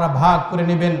অর্ধেক আপনারা ভাগ করে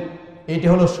নেবেন। এটি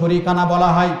হলো শরিকানা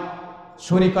বলা হয়।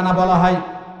 শরিকানা বলা হয়।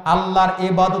 আল্লাহর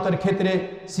ইবাদতের ক্ষেত্রে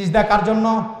সিজদা কার জন্য?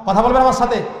 কথা বলবেন আমার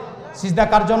সাথে। সিজদা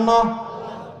কার জন্য?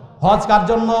 হজ কার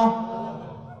জন্য?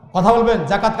 কথা বলবেন।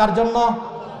 যাকাত কার জন্য?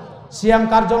 সিয়াম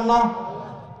কার জন্য?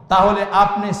 তাহলে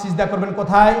আপনি সিজদা করবেন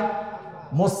কোথায়?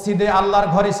 মসজিদে, আল্লাহর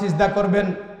ঘরে সিজদা করবেন।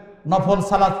 নফল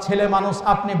সালাত ছেলে মানুষ,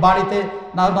 আপনি বাড়িতে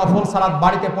না নফল সালাত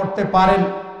বাড়িতে পড়তে পারেন,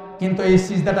 কিন্তু এই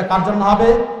সিজদাটা কার জন্য হবে?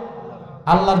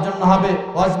 আল্লাহর জন্য হবে।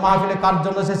 ওয়াজ মাহফিলে কার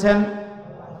জন্য এসেছেন?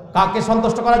 কাকে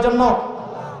সন্তুষ্ট করার জন্য?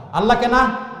 আল্লাহকে না,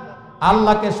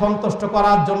 আল্লাহকে সন্তুষ্ট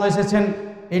করার জন্য এসেছেন।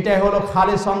 এটাই হলো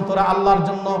খালিস অন্তরে আল্লাহর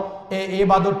জন্য। এই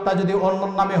ইবাদতটা যদি অন্য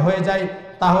নামে হয়ে যায়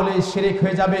তাহলে শিরক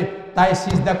হয়ে যাবে। তাই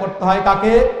সিজদা করতে হয়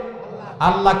কাকে?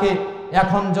 আল্লাহকে।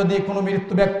 এখন যদি কোনো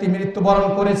মৃত্যু ব্যক্তি মৃত্যুবরণ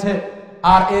করেছে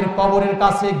আর এর কবরের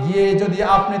কাছে গিয়ে যদি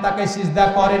আপনি তাকে সিজদা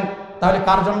করেন তাহলে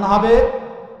কার জন্য হবে?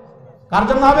 কার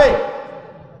জন্য হবে?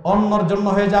 অন্যর জন্য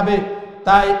হয়ে যাবে।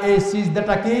 তাই এই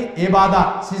সিজদাটা কি? ইবাদত।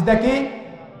 সিজদা কি?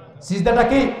 সিজদাটা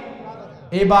কি?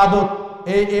 ইবাদত।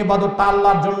 এই ইবাদতটা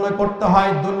আল্লাহর জন্য করতে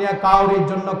হয়, দুনিয়া কাউরির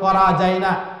জন্য করা যায়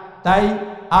না। তাই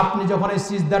আপনি যখন এই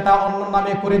সিজদাটা অন্য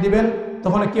নামে করে দিবেন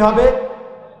তখন কি হবে?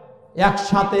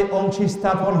 একসাথে অংশী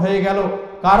স্থাপন হয়ে গেল।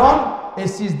 কারণ এই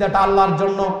সিজদাটা আল্লাহর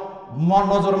জন্য,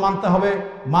 নজর মানতে হবে,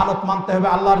 মানত মানতে হবে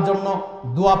আল্লাহর জন্য,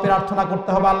 দোয়া প্রার্থনা করতে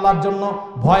হবে আল্লাহর জন্য,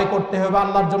 ভয় করতে হবে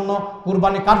আল্লাহর জন্য।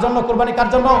 কুরবানি কার জন্য? কুরবানি কার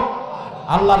জন্য?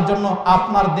 আল্লাহর জন্য।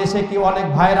 আপনার দেশে কি অনেক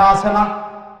ভাইরা আছে না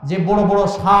যে বড় বড়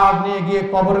ষাঁড় নিয়ে গিয়ে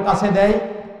কবরের কাছে দেয়?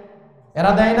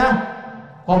 এরা দেয় না?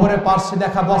 কবরের পাশে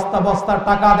দেখা বস্তা বস্তা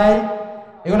টাকা দেয়।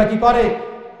 এগুলা কি করে?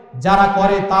 যারা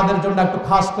করে তাদের জন্য একটু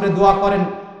খাস করে দোয়া করেন,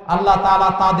 আল্লাহ তাআলা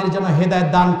তাদের জন্য হেদায়েত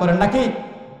দান করেন, নাকি?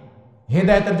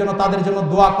 হেদায়েতের জন্য তাদের জন্য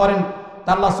দোয়া করেন। তা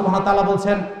আল্লাহ সুবহানাহু ওয়া তাআলা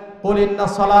বলছেন, কুল ইন্না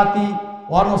সলাতি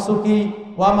ওয়া নুসুকি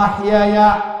ওয়া মাহইয়ায়া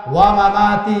ওয়া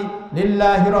মামাতি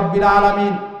লিল্লাহি রাব্বিল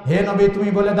আলামিন। হে নবী তুমি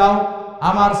বলে দাও,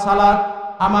 আমার সালাত,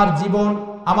 আমার জীবন,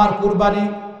 আমার কুরবানি,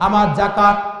 আমার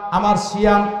যাকাত, আমার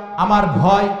সিয়াম, আমার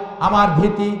ভয়, আমার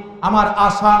ভীতি, আমার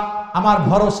আশা, আমার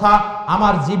ভরসা,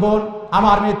 আমার জীবন,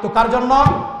 আমার মৃত্যু কার জন্য?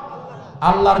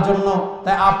 আল্লাহর জন্য।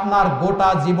 তাই আপনার গোটা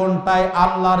জীবনটাই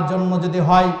আল্লাহর জন্য যদি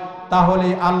হয় তাহলে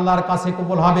আল্লাহর কাছে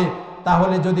কবুল হবে।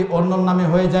 তাহলে যদি অন্য নামে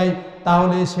হয়ে যায়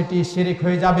তাহলে সেটি শিরক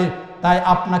হয়ে যাবে। তাই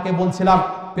আপনাকে বলছিলাম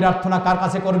প্রার্থনা কার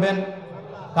কাছে করবেন?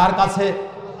 কার কাছে?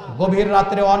 গভীর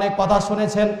রাত্রে অনেক কথা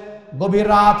শুনেছেন, গভীর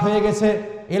রাত হয়ে গেছে।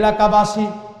 এলাকাবাসী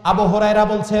আবু হুরায়রা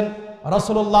বলছেন,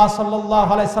 রাসূলুল্লাহ সাল্লাল্লাহু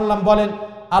আলাইহি সাল্লাম বলেন,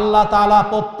 আল্লাহ তাআলা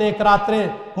প্রত্যেক রাত্রে,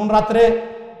 কোন রাত্রে?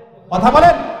 কথা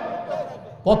বলেন।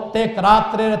 প্রত্যেক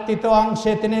রাত্রের তৃতীয়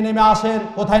অংশে তিনি নেমে আসেন।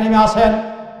 কোথায় নেমে আসেন?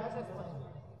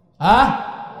 হ্যাঁ,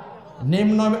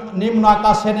 নিম্ন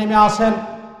আকাশে নেমে আসেন।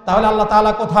 তাহলে আল্লাহ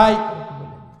তাআলা কোথায়?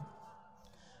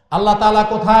 আল্লাহ তাআলা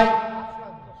কোথায়?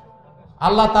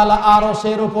 আল্লাহ তাআলা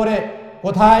আরশের উপরে।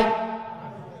 কোথায়?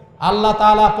 আল্লাহ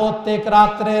তাআলা প্রত্যেক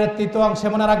রাত্রের তৃতীয় অংশে,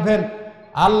 মনে রাখবেন,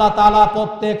 আল্লাহ তাআলা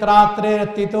প্রত্যেক রাত্রের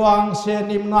তৃতীয় অংশে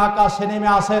নিম্ন আকাশে নেমে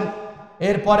আসেন।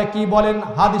 এরপরে কি বলেন?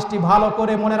 হাদিসটি ভালো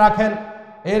করে মনে রাখেন।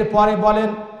 এরপরে বলেন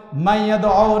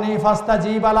মাইয়াদউনি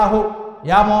ফাস্তাজিবা লাহু,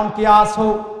 এমন কি আছো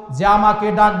যে আমাকে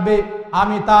ডাকবে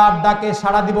আমি তার ডাকে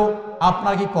সাড়া দিব।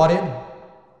 আপনারা কি করেন?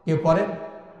 কেউ করেন?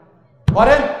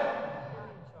 করেন?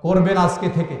 করবেন আজকে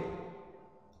থেকে।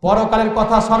 পরকালের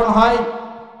কথা স্মরণ হয়?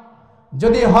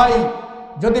 যদি হয়,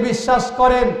 যদি বিশ্বাস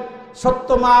করেন সত্য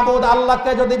মাবুদ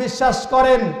আল্লাহকে, যদি বিশ্বাস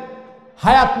করেন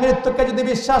হায়াত মৃত্যুকে, যদি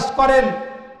বিশ্বাস করেন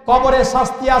কবরে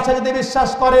শাস্তি আছে, যদি বিশ্বাস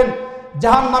করেন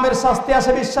জাহান্নামের শাস্তি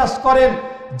আছে, বিশ্বাস করেন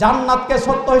জান্নাতকে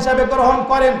সত্য হিসাবে গ্রহণ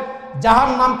করেন,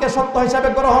 জাহান্নামকে সত্য হিসাবে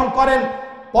গ্রহণ করেন,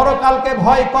 পরকালকে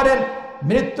ভয় করেন,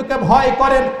 মৃত্যুকে ভয়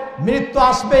করেন, মৃত্যু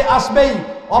আসবে, আসবেই,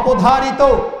 অবধারিত,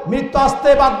 মৃত্যু আসতে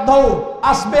বাধ্য,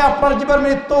 আসবে আপনার জীবন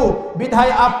মৃত্যু।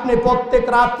 বিধায় আপনি প্রত্যেক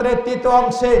রাত্রে তৃতীয়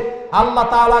অংশে আল্লাহ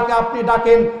তাআলাকে আপনি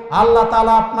ডাকেন। আল্লাহ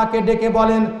তাআলা আপনাকে ডেকে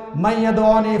বলেন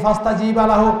মাইয়াদউনি ফাস্তাজিবা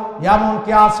লাহু, এমন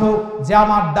কে আছো যে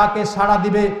আমার ডাকে সাড়া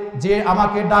দিবে, যে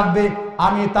আমাকে ডাকবে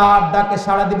আমি তার ডাকে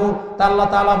সাড়া দিব। তা আল্লাহ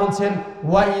তাআলা বলছেন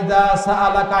ওয়া ইযা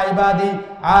সাআলাকা ইবাদি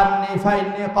আন্নী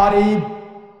ফাইন্নী করিব,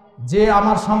 যে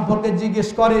আমার সম্পর্কে জিজ্ঞেস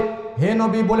করে, হে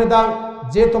নবী বলে দাও,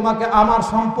 যে তোমাকে আমার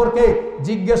সম্পর্কে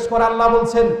জিজ্ঞেস করে, আল্লাহ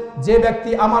বলছেন যে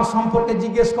ব্যক্তি আমার সম্পর্কে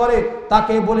জিজ্ঞেস করে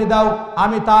তাকে বলে দাও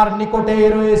আমি তার নিকটে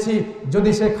রয়েছি।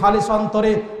 যদি সে খালিস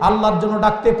অন্তরে আল্লাহর জন্য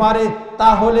ডাকতে পারে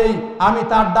তাহলেই আমি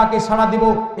তার ডাকে সাড়া দিব।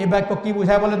 এই বাক্য কি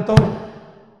বুঝায় বলেন তো?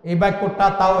 এই বাক্যটা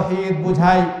তাওহীদ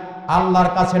বুঝায়।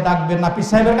 আল্লাহর কাছে ডাকবেন না পীর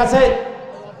সাহেবের কাছে।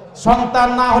 সন্তান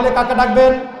না হলে কাকে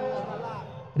ডাকবেন?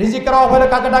 রিজিকের অভাব হলে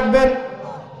কাকে ডাকবেন?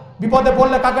 বিপদে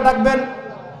পড়লে কাকে ডাকবেন?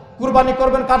 কুরবানি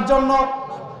করবেন কার জন্য?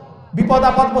 বিপদ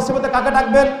আপদ মুসিবতে কাকে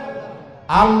ডাকবেন?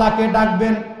 আল্লাহকে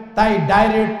ডাকবেন। তাই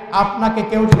ডাইরেক্ট আপনাকে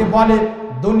কেউ যদি বলে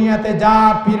দুনিয়াতে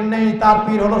যার পীর নেই তার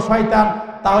পীর হলো শয়তান,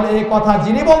 তাহলে এই কথা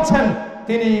যিনি বলছেন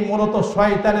তিনি মূলত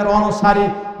শয়তানের অনুসারী।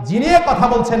 যিনি কথা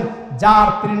বলছেন যার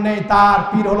পীর নেই তার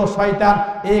পীর হলো শয়তান,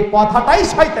 এই কথাটাই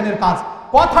শয়তানের কাজ,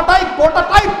 কথাটাই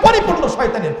গোটাটাই পরিপূর্ণ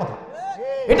শয়তানের কথা।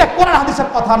 এটা কোরআন হাদিসের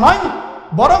কথা নয়,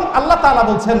 বরং আল্লাহ তাআলা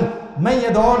বলছেন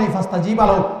মাইয়াদউনি ফাস্তাজিবা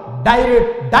লাহু,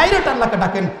 ডাইরেক্ট আল্লাহকে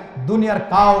ডাকেন। দুনিয়ার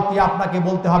কাউকে আপনাকে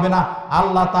বলতে হবে না,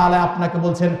 আল্লাহ তাআলা আপনাকে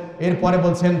বলছেন। এরপরে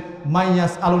বলছেন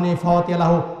মাইয়াস আলুনি ফাওয়াতি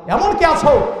লাহু, এমন কি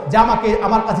আছো যে আমাকে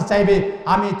আমার কাছে চাইবে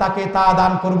আমি তাকে তা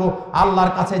দান করব।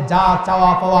 আল্লাহর কাছে যা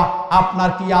চাওয়া পাওয়া আপনার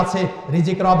কি আছে?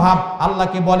 রিজিকের অভাব,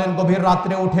 আল্লাহকে বলেন গভীর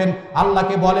রাত্রে ওঠেন,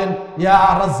 আল্লাহকে বলেন ইয়া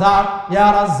রাজ্জাক ইয়া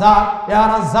রাজ্জাক ইয়া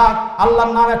রাজ্জাক।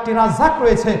 আল্লাহর নাম একটি রাজ্জাক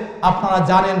রয়েছে, আপনারা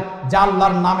জানেন যে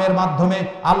আল্লাহর নামের মাধ্যমে,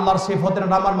 আল্লাহর সিফতের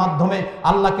নামের মাধ্যমে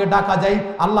আল্লাহকে ডাকা যায়,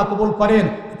 আল্লাহ কবুল করেন।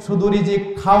 শুধু রিজিক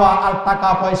খাওয়া আর টাকা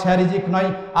পয়সা রিজিক নয়।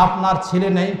 আপনার ছেলে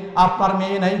নেই, আপনার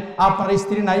মেয়ে নেই, আপনার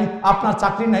স্ত্রী নাই, আপনার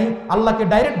চাকরি নেই, আল্লাহকে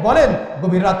ডাইরেক্ট বলেন,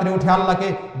 গভীর রাত্রে উঠে আল্লাহকে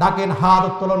ডাকেন, হাত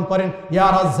উত্তোলন করেন, ইয়া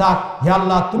রাজ্জাক, হে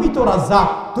আল্লাহ তুমি তো রাজ্জাক,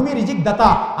 তুমি রিজিক দাতা,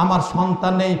 আমার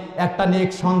সন্তান নেই, একটা নেক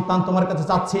সন্তান তোমার কাছে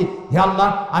চাচ্ছি। হে আল্লাহ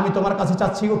আমি তোমার কাছে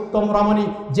চাচ্ছি উত্তম রমণী,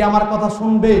 যে আমার কথা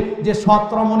শুনবে, যে সৎ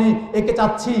রমণী, একে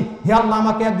চাচ্ছি। হে আল্লাহ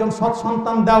আমাকে একজন সৎ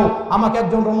সন্তান দাও, আমাকে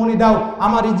একজন রমণী দাও,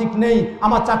 আমার রিজিক নেই,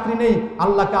 আমার চাকরি নেই।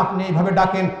 আল্লাহকে আপনি এইভাবে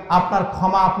ডাকেন, আপনার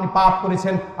ক্ষমা, আপনি পাপ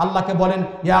করেছেন, আল্লাহকে বলেন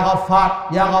ইয়া গফফার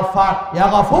ইয়া গফফার ইয়া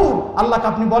গফুর। আল্লাহকে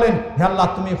আপনি বলেন হে আল্লাহ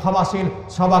তুমি ক্ষমাশীল,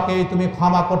 সবাইকে তুমি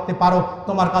ক্ষমা করতে পারো,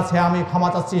 তোমার কাছে আমি ক্ষমা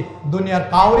চাচ্ছি। দুনিয়ার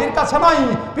কাউরির কাছে নয়,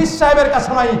 পীর সাহেবের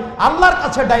কাছে নয়, আল্লাহর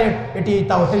কাছে ডাইরেক্ট। এটি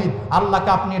তাওহীদ। আল্লাহকে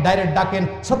আপনি ডাইরেক্ট ডাকেন,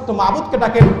 সত্য মাবুদকে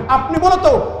ডাকেন। আপনি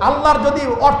বলতো আল্লাহর যদি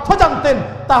অর্থ জানতেন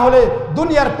তাহলে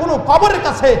দুনিয়ার কোনো কবরের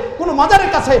কাছে, কোনো মাজারের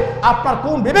কাছে আপনার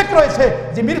কোন বিবেক রয়েছে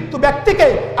যে মৃত্যু ব্যক্তিকে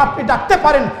আপনি ডাকতে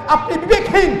পারেন? আপনি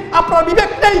বিবেকহীন, আপনার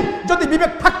বিবেক নেই। যদি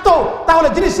বিবেক থাকতো তাহলে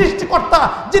যিনি সৃষ্টিকর্তা,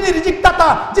 যিনি রিজিকদাতা,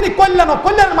 যিনি কল্যাণ ও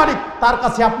কল্যাণের মালিক, তার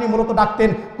কাছে আপনি মূলত ডাকতেন,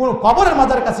 কোনো কবরের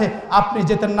মাজারের কাছে আপনি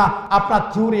যেতেন না। আপনার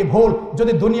থিওরি ভুল।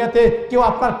 যদি দুনিয়াতে কেউ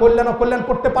আপনার কল্যাণ ও কল্যাণ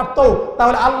করতে পারত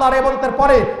তাহলে আল্লাহর ইবাদতের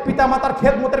পরে পিতামাতার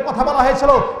খেদমতের কথা বলা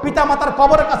হয়েছিল, পিতামাতার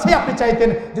কবরের কাছেই আপনি চাইতেন।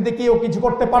 যদি কেউ কিছু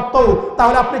করতে পারত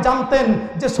তাহলে আপনি জানতেন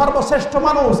যে সর্বশ্রেষ্ঠ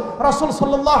মানুষ রাসূল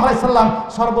সাল্লাল্লাহু আলাইহি সাল্লাম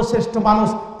সর্বশ্রেষ্ঠ মানুষ,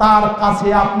 তার কাছে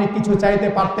আপনি কিছু চাইতে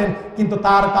পারতেন। কিন্তু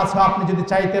তার কাছে আপনি যদি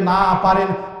চাইতে না পারেন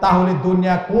তাহলে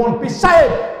দুনিয়া কোন পীর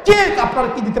সাহেব কে আপনার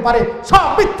কি দিতে পারে? সব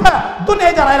মিথ্যা।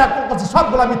 দুনিয়ায় যারা এরা করছে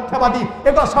সবগুলা মিথ্যাবাদী,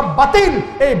 এগুলো সব বাতিল।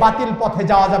 এই বাতিল পথে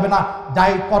যাওয়া যাবে না।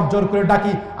 যাই করজোর করে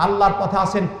ডাকি, আল্লাহর পথে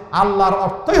আসেন। আল্লাহর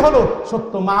অর্থই হলো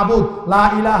সত্য মাবুদ, লা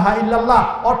ইলাহা ইল্লাল্লাহ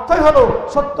অর্থই হলো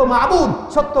সত্য মাবুদ।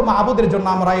 সত্য মাবুদের জন্য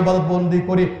আমরা ইবাদত বন্দি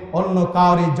করি, অন্য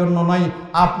কারোর জন্য নয়।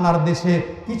 আপনার দেশে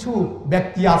কিছু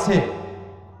ব্যক্তি আছে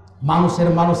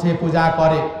মানুষে পূজা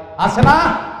করে, আছে না?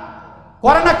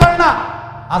 করে না? করে না?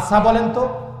 আচ্ছা বলেন তো,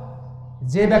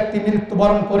 যে ব্যক্তি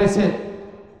মৃত্যুবরণ করেছে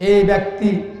এই ব্যক্তি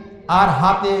আর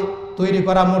হাতে তৈরি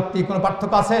করা মূর্তি কোনো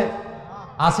পার্থক্য আছে?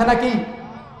 আছে নাকি?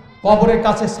 কবরের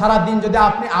কাছে সারা দিন যদি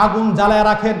আপনি আগুন জ্বালায়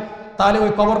রাখেন তাহলে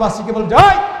ওই কবরবাসীকে বলছে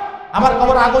ওই আমার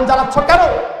কবরে আগুন জ্বালাচ্ছ কেন?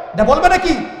 এটা বলবে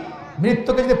নাকি?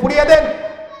 মৃত্যুকে যদি পুড়িয়ে দেন,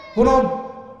 কোন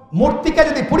মূর্তিকে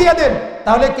যদি পুড়িয়ে দেন,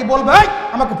 তাহলে কি বলবে এই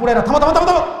আমাকে পুড়িয়ে না, থামো থামো থামো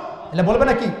থামো, এটা বলবে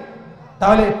নাকি?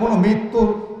 তাহলে কোনো মৃত্যু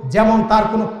যেমন তার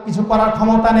কোনো কিছু করার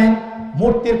ক্ষমতা নেই,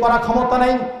 মূর্তির করার ক্ষমতা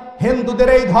নেই। হিন্দুদের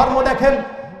এই ধর্ম দেখেন,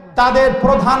 তাদের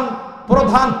প্রধান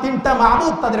প্রধান 3টা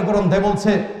মাবুদ তাদের গ্রন্থে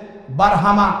বলছে,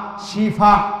 বারহামা,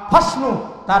 শিফা, ফাসনু।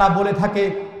 তারা বলে থাকে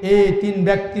এই 3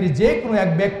 ব্যক্তির যে কোনো এক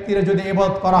ব্যক্তির যদি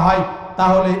ইবাদত করা হয়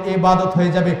তাহলে ইবাদত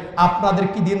হয়ে যাবে। আপনাদের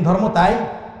কি দিন ধর্ম তাই?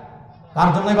 কার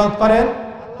জন্য ইবাদত করেন?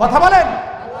 কথা বলেন,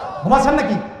 ঘুমাচ্ছেন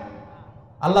নাকি?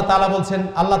 আল্লাহ তাআলা বলছেন,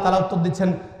 আল্লাহ তাআলা উত্তর দিচ্ছেন,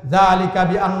 যালিকা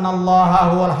বিআন্নাল্লাহা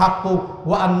হুয়াল হাক্কু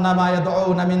ওয়া আন্না মা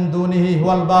ইয়াদউনা মিন দুনিহি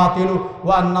হুয়াল বাতিলু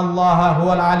ওয়া আন্নাল্লাহা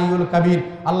হুয়াল আলিয়ুল কাবীর।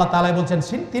 আল্লাহ তাআলা বলছেন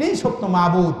তিনিই সত্য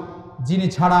মাবুদ, যিনি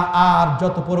ছাড়া আর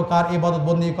যত প্রকার ইবাদত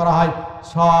বন্দী করা হয়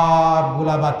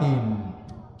সবগুলা বাতিল।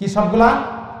 কি সবগুলা?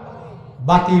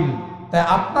 বাতিল। তাই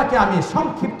আপনাকে আমি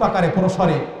সংক্ষিপ্ত আকারে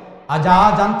প্রসরে যা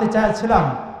জানতে চাইছিলাম,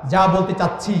 যা বলতে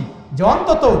চাচ্ছি, যে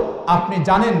অন্তত আপনি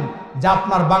জানেন যে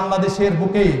আপনার বাংলাদেশের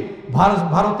বুকে,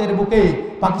 ভারতের বুকে,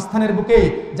 পাকিস্তানের বুকে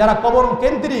যারা কবর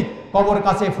কেন্দ্রিক, কবর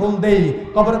কাছে ফুল দেই,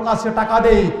 কবর কাছে টাকা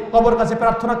দেই, কবর কাছে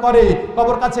প্রার্থনা করে,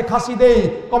 কবর কাছে খাসি দেই,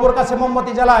 কবর কাছে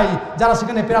মোমবাতি জ্বালাই, যারা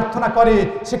সেখানে প্রার্থনা করে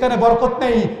সেখানে বরকত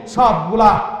নেই, সবগুলা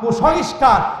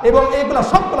কুসংস্কার এবং এইগুলা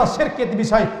সবগুলা শিরকের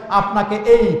বিষয়। আপনাকে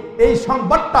এই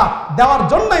সংবাদটা দেওয়ার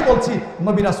জন্যই বলছি।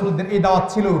 নবী রাসূলদের এই দাওয়াত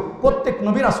ছিল, প্রত্যেক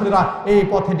নবী রাসূলরা এই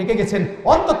পথে ডেকে গেছেন।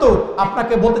 অন্তত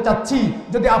আপনাকে বলতে চাচ্ছি,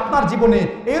 যদি আপনার জীবনে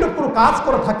এইরকম কাজ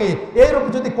করে থাকে, এইরকম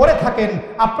যদি করে থাকেন,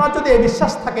 আপনার যদি এই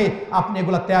বিশ্বাস থাকে, আপনি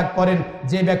এগুলা ত্যাগ করেন।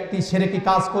 যে ব্যক্তি শিরকি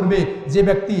কাজ করবে, যে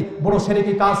ব্যক্তি বড়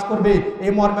শিরকি কাজ করবে,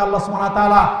 এই মর্মে আল্লাহ সুবহানাহু ওয়া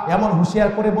তাআলা এমন হুঁশিয়ার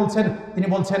করে বলছেন, তিনি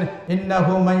বলছেন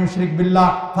ইন্নাহু মাইয়ুশরিক বিল্লাহ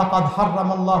ফাকাদ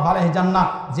হারামাল্লাহু আলাইহি জান্নাহ।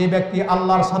 যে ব্যক্তি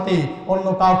আল্লাহর সাথে অন্য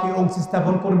কাউকে অংশ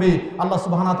স্থাপন করবে, আল্লাহ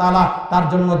সুবহানাহু ওয়া তাআলা তার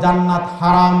জন্য জান্নাত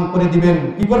হারাম করে দিবেন।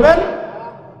 কি করবেন?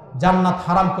 জান্নাত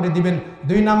হারাম করে দিবেন।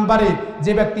 2 নম্বরে,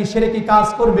 যে ব্যক্তি শিরকি কাজ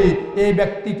করবে, এই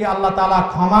ব্যক্তিকে আল্লাহ তাআলা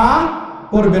ক্ষমা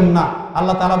করবেন না।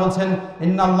 আল্লাহ তাআলা বলছেন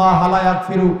ইন্নাল্লাহা লা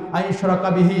ইয়াগফিরু আন ইউশরাকা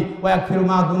বিহি ওয়া ইয়াগফিরু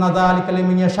মা দুনা যালিকা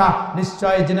লিমান ইয়াশা।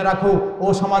 নিশ্চয় জেনে রাখো ও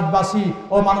সমাজবাসী,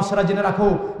 ও মানুষেরা জেনে রাখো,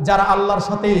 যারা আল্লাহর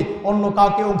সাথে অন্য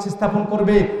কাউকে অংশ স্থাপন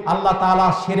করবে, আল্লাহ তাআলা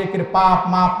শিরকের পাপ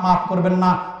মাফ করবেন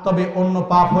না। তবে অন্য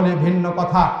পাপ হলে ভিন্ন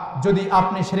কথা। যদি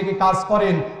আপনি শিরকি কাজ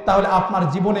করেন, তাহলে আপনার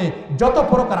জীবনে যত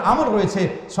প্রকার আমল রয়েছে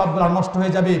সবগুলো নষ্ট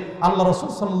হয়ে যাবে। আল্লাহ রাসূল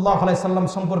সাল্লাল্লাহু আলাইহি সাল্লাম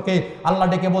সম্পর্কে আল্লাহ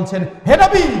ডেকে বলছেন, হে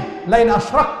নবী, লাইন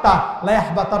আশরাকতা লা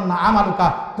ইয়াহবাতান্না আমালুকা।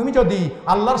 তুমি যদি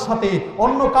আল্লাহর সাথে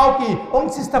অন্য কাউকে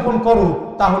অংশ স্থাপন করো,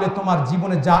 তাহলে তোমার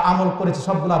জীবনে যা আমল করেছে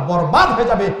সবগুলা বরবাদ হয়ে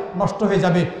যাবে, নষ্ট হয়ে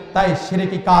যাবে। তাই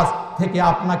শিরকি কাজ থেকে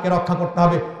আপনাকে রক্ষা করতে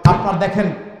হবে। আপনার দেখেন,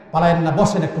 পালায়েন না,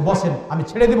 বসেন, একটু বসেন, আমি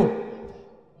ছেড়ে দিব।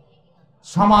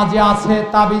 সমাজে আছে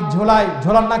তাবিজ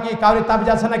ঝোলান নাকি? কারোর তাবিজ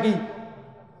আছে নাকি?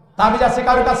 তাবিজ আছে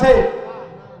কারোর কাছে?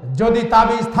 যদি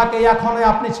তাবিজ থাকে এখনই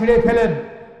আপনি ছিঁড়ে ফেলেন।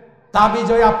 তাবিজ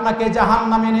ওই আপনাকে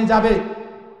জাহান্নামে নিয়ে যাবে।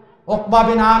 উকবা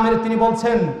বিন আমির তিনি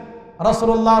বলছেন,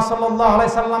 রাসূলুল্লাহ সাল্লাল্লাহু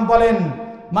আলাইহি সাল্লাম বলেন,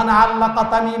 মান আল্লাকা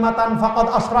তামিমাতান ফাকাদ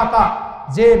আশরাকা।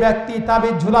 যে ব্যক্তি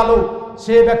তাবিজ ঝুলালো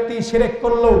সে ব্যক্তি শিরক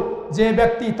করলো, যে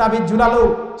ব্যক্তি তাবিজ ঝুলালো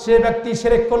সে ব্যক্তি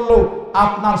শিরক করলো।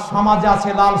 আপনার সমাজে আছে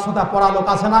লাল সুতা পরা লোক,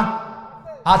 আছে না?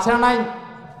 আছে না নাই?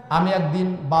 আমি একদিন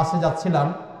বাসে যাচ্ছিলাম,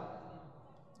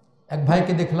 এক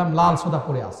ভাইকে দেখলাম লাল সুতা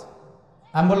পরে আছে।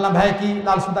 আমি বললাম, ভাই কি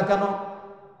লাল সুতা কেন?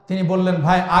 তিনি বললেন,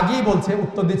 ভাই আগেই বলছে,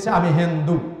 উত্তর দিচ্ছে আমি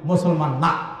হিন্দু, মুসলমান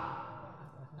না।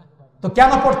 তো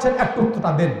কেন পড়ছেন, একটু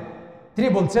উত্তরটা দেন। তিনি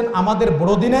বলছেন, আমাদের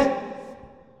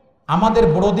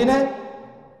বড়দিনে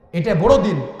এটা বড়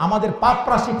দিন, আমাদের পাপ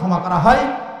রাশি ক্ষমা করা হয়,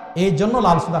 এই জন্য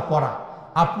লাল সুতা পরা।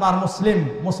 আপনার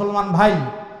মুসলমান ভাই,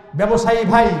 ব্যবসায়ী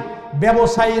ভাই,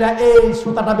 ব্যবসায়ীরা এই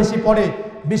সুতাটা বেশি পড়ে।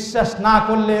 বিশ্বাস না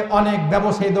করলে অনেক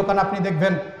ব্যবসায়ী দোকান আপনি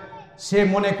দেখবেন, সে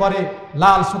মনে করে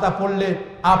লাল সুতা পড়লে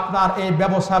আপনার এই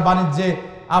ব্যবসা বাণিজ্যে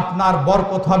আপনার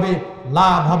বরকত হবে,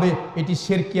 লাভ হবে। এটি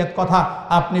শিরকিয়াত কথা।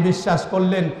 আপনি বিশ্বাস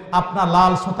করলেন, আপনার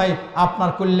লাল সুতায় আপনার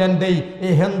কল্যাণ দেই।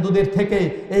 এই হিন্দুদের থেকে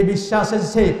এই বিশ্বাস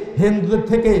এসেছে, হিন্দুদের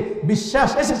থেকে বিশ্বাস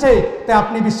এসেছে, তাই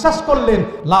আপনি বিশ্বাস করলেন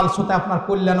লাল সুতা আপনার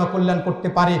কল্যাণ অকল্যাণ করতে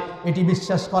পারে। এটি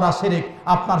বিশ্বাস করা শিরক।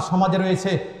 আপনার সমাজে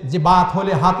রয়েছে যে বাত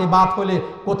হলে, হাতে বাত হলে,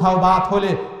 কোথাও বাত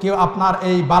হলে কেউ আপনার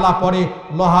এই বালা পরে,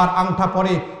 লোহার আংটা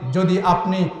পরে, যদি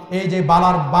আপনি এই যে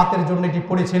বালার বাতের জন্য এটি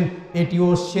পড়েছেন, এটিও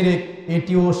শিরক,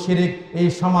 এটিও শিরক। এই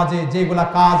সমাজে যেগুলা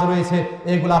কাজ রয়েছে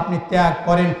এগুলো আপনি ত্যাগ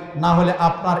করেন, না হলে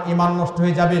আপনার ঈমান নষ্ট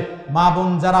হয়ে যাবে। মা বোন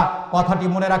যারা, কথাটি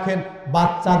মনে রাখেন,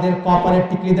 বাচ্চাদের কপালে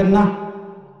টিকলি দেন না,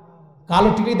 কালো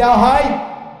টিকলি দেওয়া হয়,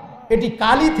 এটি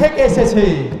কালি থেকে এসেছে।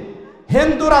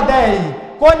 হিন্দুরা দেয়,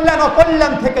 কল্যাণ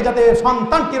অকল্যাণ থেকে যাতে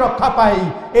সন্তানটি রক্ষা পায়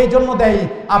এই জন্য দেয়।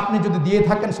 আপনি যদি দিয়ে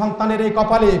থাকেন সন্তানের এই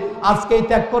কপালে আজকেই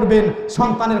ত্যাগ করবেন,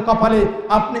 সন্তানের কপালে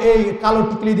আপনি এই কালো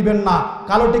টিকলি দিবেন না।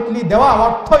 কালো টিকলি দেওয়া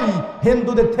অর্থই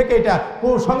হিন্দুদের থেকে এটা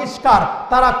কুসংস্কার,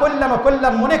 তারা কল্যাণ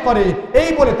অকল্যাণ মনে করে এই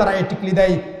বলে তারা এই টিকলি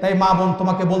দেয়। তাই মা বোন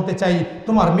তোমাকে বলতে চাই,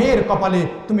 তোমার মেয়ের কপালে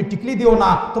তুমি টিকলি দিও না,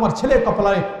 তোমার ছেলের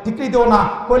কপালে টিকলি দিও না।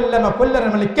 কল্যাণ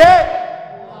অকল্যাণের মালিক কে?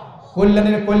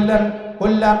 কল্যাণের কল্যাণ,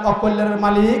 কল্যাণ অকল্যাণের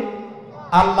মালিক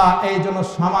আল্লাহ। এই জন্য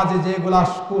সমাজে যেগুলা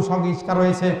কুসংস্কার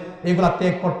রয়েছে এগুলা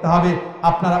ত্যাগ করতে হবে।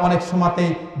 আপনারা অনেক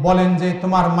সময়তেই বলেন যে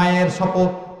তোমার মায়ের শপথ,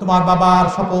 তোমার বাবার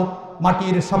শপথ,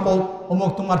 মাটির শপথ,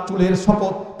 অমুক তোমার চুলের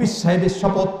শপথ, পীর সাহেবের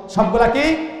শপথ, সবগুলা কি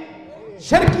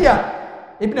শিরকিয়াত।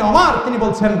 ইবনে ওমর তিনি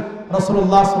বলছেন,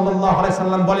 রাসূলুল্লাহ সাল্লাল্লাহু আলাইহি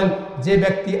সাল্লাম বলেন, যে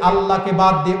ব্যক্তি আল্লাহকে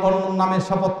বাদ দিয়ে অন্য নামে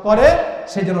শপথ করে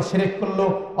সে যেন শিরক করলো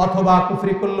অথবা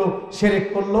কুফরি করলো, শিরক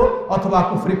করলো অথবা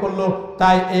কুফরি করলো।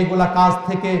 তাই এইগুলা কাজ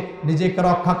থেকে নিজেকে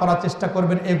রক্ষা করার চেষ্টা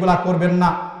করবেন, এগুলা করবেন না।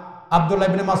 আব্দুল্লাহ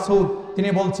ইবনে মাসউদ তিনি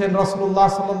বলছেন, রাসূলুল্লাহ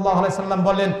সাল্লাল্লাহু আলাইহি সাল্লাম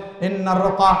বলেন, ইন্নার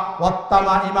রুকা ওয়াত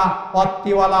তামাইমা ওয়াত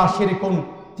তিওয়ালা শিরকুন।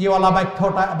 তিওয়ালা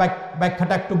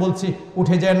ব্যাখ্যাটা একটু বলছি,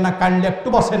 উঠে যান না, কাইন্ডলি একটু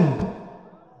বসেন।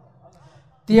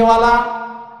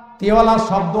 তিওয়ালা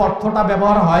শব্দ অর্থটা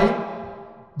ব্যবহার হয়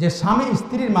যে স্বামী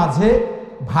স্ত্রীর মাঝে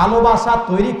ভালোবাসা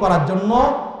তৈরি করার জন্য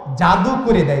জাদু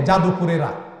করে দেয়,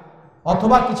 জাদুকরেরা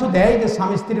অথবা কিছু দেয় যে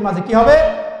স্বামী স্ত্রীর মাঝে কি হবে,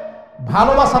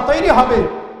 ভালোবাসা তৈরি হবে।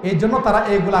 এই জন্য তারা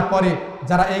এইগুলা করে।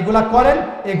 যারা এইগুলা করেন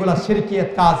এগুলা শিরকিয়াত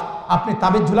কাজ। আপনি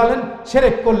তাবিজ ঝুলালেন,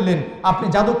 শিরক করলেন। আপনি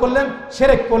জাদু করলেন,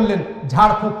 শিরক করলেন।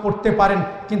 ঝাড়ফুঁক করতে পারেন,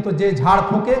 কিন্তু যে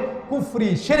ঝাড়ফুঁকে কুফরি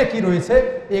শিরকি রয়েছে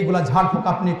এইগুলা ঝাড়ফুঁক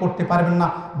আপনি করতে পারবেন না।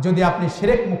 যদি আপনি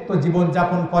শিরক মুক্ত জীবন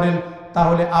যাপন করেন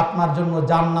তাহলে আপনার জন্য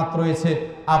জান্নাত রয়েছে,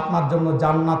 আপনার জন্য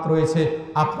জান্নাত রয়েছে,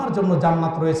 আপনার জন্য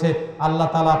জান্নাত রয়েছে। আল্লাহ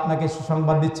তাআলা আপনাকে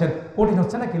সুসংবাদ দিচ্ছেন। কঠিন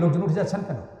হচ্ছে নাকি? লোকজন উঠে যাচ্ছেন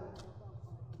কেন?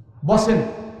 বসেন,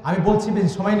 আমি বলছি,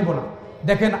 বেশি সময় নিব না।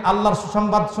 দেখেন আল্লাহর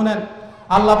সুসংবাদ শুনেন।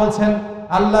 আল্লাহ বলছেন,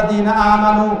 আল্লাযীনা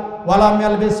আমানু ওয়া লাম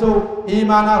ইয়ালবিসু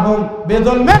ঈমানাহুম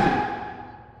বিযুলমিন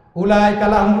উলাইকা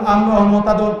লাহুমুল আমনু ওয়া হুম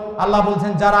মুহতাদুন। আল্লাহ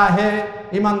বলছেন, যারা হে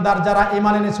ঈমানদার, যারা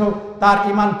ঈমান এনেছো তার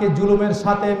ঈমানকে জুলুমের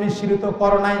সাথে মিশ্রিত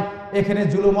করো নাই। এখানে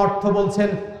জুলুম অর্থ বলছেন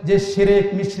যে শিরক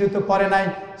মিশ্রিত করে নাই,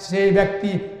 সেই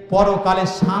ব্যক্তি পরকালে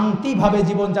শান্তিভাবে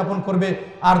জীবনযাপন করবে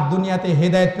আর দুনিয়াতে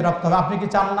হেদায়েত প্রাপ্ত হবে। আপনি কি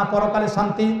চান না পরকালে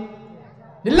শান্তি?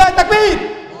 লিল্লাহি তাকবীর,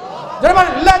 জোরে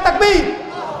বলেন লিল্লাহি তাকবীর।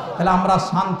 তাহলে আমরা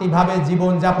শান্তিভাবে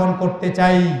জীবনযাপন করতে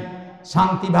চাই,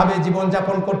 শান্তিভাবে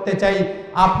জীবনযাপন করতে চাই।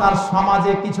 আপনার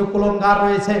সমাজে কিছু কুলঙ্গার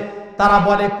রয়েছে, তারা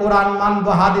বলে কোরআন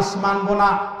মানবো হাদিস মানবো না,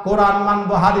 কোরআন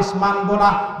মানবো হাদিস মানবো না।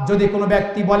 যদি কোনো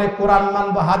ব্যক্তি বলে কোরআন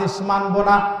মানবো হাদিস মানবো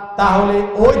না, তাহলে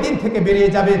ওই দিন থেকে বেরিয়ে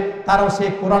যাবে। তারও সে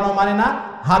কোরআনও মানে না,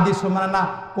 হাদিসও মানে না।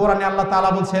 কোরআনে আল্লাহ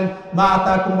তাআলা বলছেন, মা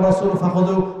আতাকুম রাসূল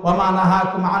ফাখুযু ওয়া মা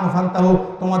নাহাকুম আনহু ফান্তাহু।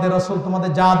 তোমাদের রাসূল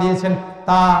তোমাদের যা দিয়েছেন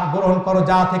তা গ্রহণ করো,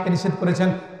 যা থেকে নিষেধ করেছেন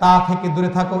তা থেকে দূরে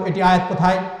থাকো। এটি আয়াত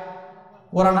কোথায়?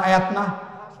 কোরআন আয়াত না,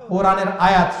 কোরআনের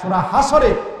আয়াত, সূরা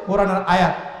হাসরে কোরআনের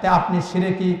আয়াত। তে আপনি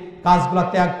শিরকি কাজগুলো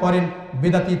ত্যাগ করেন,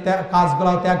 বিদআতি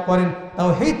কাজগুলো ত্যাগ করেন,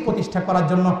 তাওহীদ প্রতিষ্ঠা করার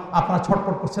জন্য আপনারা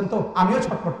ছটফট করছেন। তো আমিও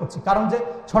ছটফট করছি, কারণ যে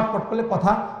ছটফট করলে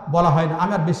কথা বলা হয় না।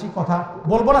 আমি আর বেশি কথা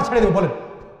বলবো না, ছেড়ে দেবো। বলেন,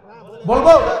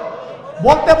 বলবো?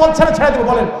 বলতে বলছেন, ছেড়ে দেবো।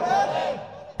 বলেন।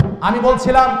 আমি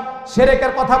বলছিলাম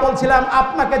শিরকের কথা বলছিলাম।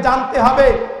 আপনাকে জানতে হবে,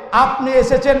 আপনি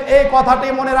এসেছেন এই কথাটি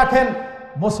মনে রাখেন।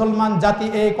 মুসলমান জাতি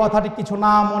এই কথাটি কিছু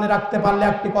না মনে রাখতে পারলে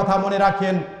একটি কথা মনে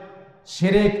রাখেন,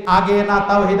 শিরক আগে না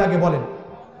তাওহীদ আগে? বলেন,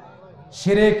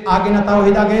 শিরক আগে না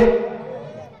তাওহীদ আগে?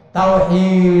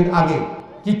 তাওহীদ আগে।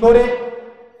 কি করে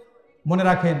মনে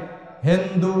রাখেন?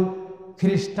 হিন্দু,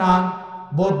 খ্রিস্টান,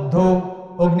 বৌদ্ধ,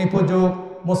 অগ্নিপূজক,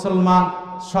 মুসলমান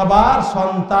সবার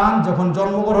সন্তান যখন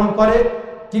জন্মগ্রহণ করে,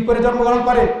 কি করে জন্মগ্রহণ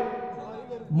করে?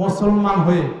 মুসলমান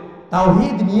হয়ে,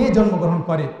 তাওহীদ নিয়ে জন্মগ্রহণ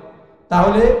করে।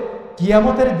 তাহলে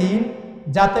কিয়ামতের দিন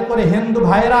যাতে করে হিন্দু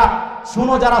ভাইরা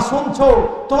শুনো, যারা শুনছো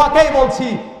তোমাকেই বলছি,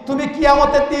 তুমি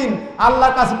কিয়ামতের দিন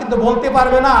আল্লাহর কাছে কিন্তু বলতে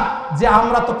পারবে না যে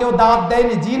আমরা তো কেউ দাওয়াত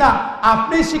দেয়নি। জি না,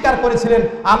 আপনিই স্বীকার করেছিলেন।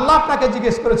 আল্লাহ আপনাকে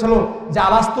জিজ্ঞেস করেছিল যে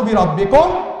আলাস্তু বিরাব্বিকুম,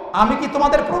 আমি কি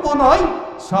তোমাদের প্রভু নই?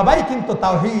 সবাই কিন্তু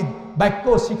তাওহীদ বাক্য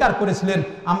স্বীকার করেছিলেন।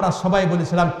 আমরা সবাই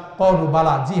বলেছিলাম কওলু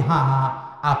বালা, জি হ্যাঁ হ্যাঁ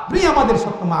আপনি আমাদের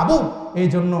সত্য মাবুদ। এই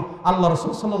জন্য আল্লাহ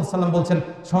রাসূল সাল্লাল্লাহু আলাইহি সাল্লাম বলছেন,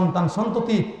 সন্তান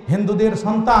সন্ততি, হিন্দুদের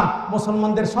সন্তান,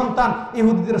 মুসলমানদের সন্তান,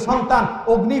 ইহুদিদের সন্তান,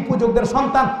 অগ্নি পূজকদের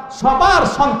সন্তান, সবার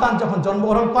সন্তান যখন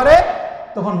জন্মগ্রহণ করে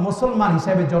তখন মুসলমান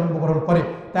হিসেবে জন্মগ্রহণ করে।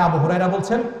 তাই আবু হুরায়রা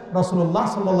বলছেন, রাসূলুল্লাহ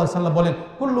সাল্লাল্লাহু আলাইহি সাল্লাম বলেন,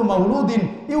 কুল্লু মাউলুদিন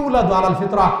ইউলাদু আলাল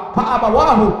ফিতরা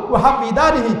ফাআবাওয়াহু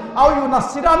ইউহাবিদানিহি আও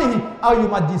ইউনাসসিরানিহি আও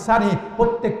ইউমাজ্জিসানিহি।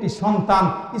 প্রত্যেকটি সন্তান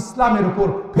ইসলামের উপর,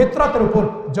 ফিতরাতের উপর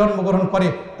জন্মগ্রহণ করে।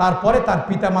 তারপরে তার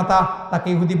পিতামাতা তাকে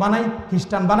ইহুদি বানায়,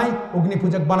 খ্রিস্টান বানায়,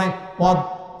 অগ্নিপূজক বানায়,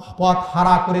 পথ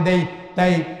হারা করে দেয়।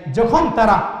 তাই যখন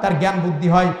তার জ্ঞান বুদ্ধি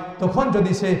হয়, তখন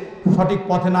যদি সে সঠিক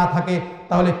পথে না থাকে,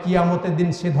 তাহলে কিয়ামতের দিন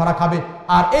সে ধরা খাবে।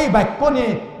 আর এই বাক্য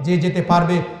নিয়ে যে যেতে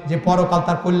পারবে যে পরকাল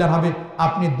তার কল্যাণ হবে।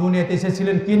 আপনি দুনিয়াতে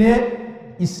এসেছিলেন কি নিয়ে?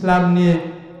 ইসলাম নিয়ে।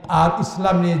 আর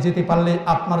ইসলাম নিয়ে যেতে পারলে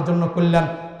আপনার জন্য কল্যাণ।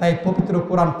 তাই পবিত্র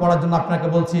কোরআন পড়ার জন্য আপনাকে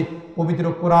বলছি, পবিত্র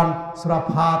কোরআন সূরা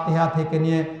ফাতিহা থেকে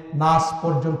নিয়ে নাস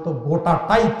পর্যন্ত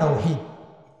গোটাটাই তাওহীদ,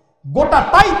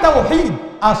 গোটাটাই তাওহীদ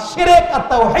আর শিরক আর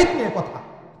তাওহীদ নিয়ে কথা।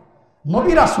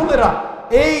 নবী রাসূলেরা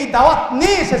এই দাওয়াত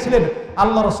নিয়ে এসেছিলেন।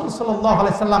 আল্লাহ রাসূল সাল্লাল্লাহু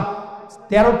আলাইহি সাল্লাম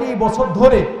 13টি বছর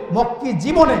ধরে মক্কি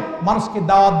জীবনে মানুষকে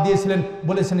দাওয়াত দিয়েছিলেন।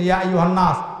 বলেছেন, ইয়া আইয়ুহান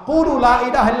নাস কুলু লা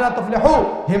ইলাহা ইল্লাল্লাহ তুফলিহু,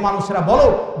 হে মানুষেরা বলো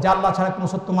যে আল্লাহ ছাড়া কোনো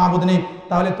সত্য মাবুদ নেই,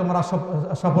 তাহলে তোমরা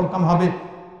সফলকাম হবে।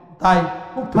 তাই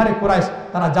কুফারে কুরাইশ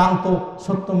তারা জানতো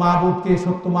সত্য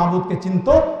মাবুদকে চিনত,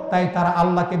 তাই তারা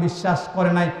আল্লাহকে বিশ্বাস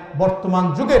করে নাই। বর্তমান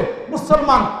যুগের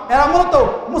মুসলমান এরা মূলত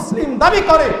মুসলিম দাবি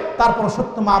করে, তারপর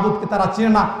সত্য মাবুদকে তারা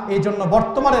চিনে না। এই জন্য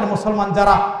বর্তমানের মুসলমান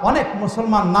যারা, অনেক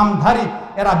মুসলমান নামধারী,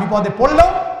 এরা বিপদে পড়লেও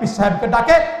পীর সাহেবকে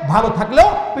ডাকে, ভালো থাকলেও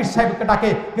পীর সাহেবকে ডাকে।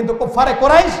 কিন্তু কুফারে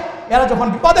কুরাইশ এরা যখন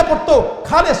বিপদে পড়তো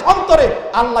খালেস অন্তরে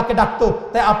আল্লাহকে ডাকতো।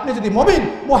 তাই আপনি যদি মুমিন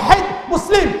মুওয়াহিদ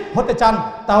মুসলিম হতে চান,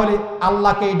 তাহলে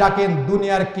আল্লাহকেই ডাকেন,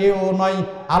 দুনিয়ার কেউ নয়।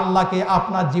 আল্লাহকে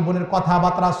আপনার জীবনের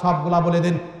কথাবার্তা সবগুলা বলে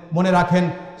দেন। মনে রাখেন,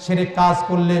 শিরক কাজ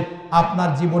করলে আপনার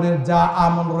জীবনের যা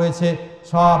আমল রয়েছে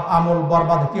সব আমল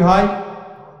বরবাদ। কি হয়?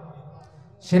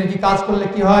 শিরকি কাজ করলে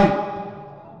কি হয়?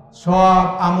 সব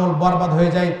আমল বরবাদ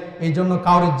হয়ে যায়। এই জন্য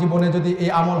কারোর জীবনে যদি এই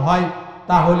আমল হয়,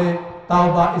 তাহলে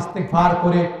তাওবা ইস্তেগফার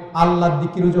করে আল্লাহর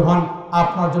দিকে রুজু হন,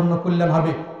 আপনার জন্য কল্যাণ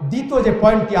হবে। দ্বিতীয় যে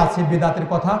পয়েন্টটি আছে বেদাতের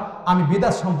কথা, আমি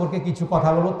বেদাত সম্পর্কে কিছু কথা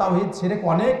বলবো। তাওহীদ শিরক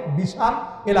অনেক বিশাল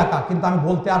এলাকা, কিন্তু আমি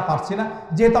বলতে আর পারছি না,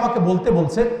 যেহেতু আমাকে বলতে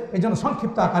বলছে, এই জন্য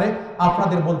সংক্ষিপ্ত আকারে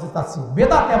আপনাদের বলতে চাচ্ছি।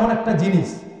 বেদাত এমন একটা জিনিস,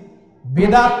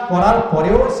 বেদাত করার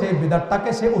পরেও সে বেদাতটাকে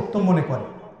সে উত্তম মনে করে।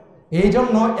 এই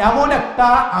জন্য এমন একটা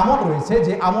আমল রয়েছে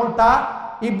যে আমলটা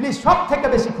ইবলিস সব থেকে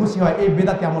বেশি খুশি হয় এই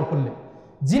বেদাতি আমল করলে।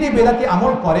 যিনি বেদাতি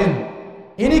আমল করেন,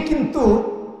 ইনি কিন্তু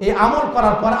এই আমল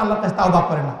করার পর আল্লাহর কাছে তাওবা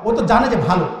করে না। ও তো জানে যে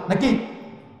ভালো নাকি।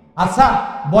 আচ্ছা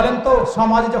বলেন তো,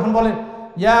 সমাজে যখন বলেন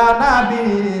ইয়া নবী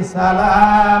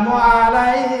সালামু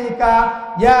আলাইকা,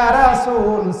 ইয়া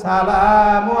রাসূল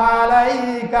সালামু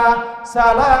আলাইকা,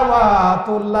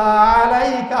 সালাওয়াতুল্লাহ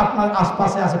আলাইকা, আপনার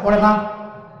আশপাশে আছে, পড়ে না?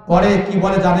 পরে কি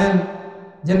বলে জানেন?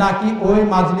 যে নাকি ওই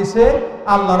মাজলিসে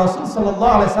আল্লাহ রাসূল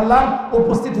সাল্লাল্লাহু আলাইহি সাল্লাম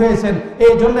উপস্থিত হয়েছেন,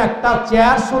 এই জন্য একটা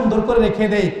চেয়ার সুন্দর করে রেখে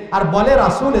দেয় আর বলে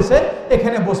রাসূল এসে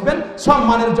এখানে বসবেন,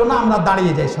 সম্মানের জন্য আমরা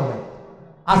দাঁড়িয়ে যাই সবাই।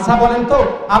 আচ্ছা বলেন তো,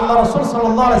 আল্লাহ রাসূল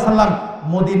সাল্লাল্লাহু আলাইহি সাল্লাম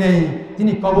মদিনায়,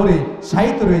 তিনি কবরে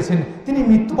শায়িত রয়েছেন, তিনি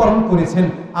মৃত্যুবরণ করেছেন।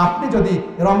 আপনি যদি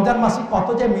রমজান মাসে কত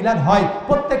যে মিলাদ হয়,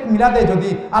 প্রত্যেক মিলাদে যদি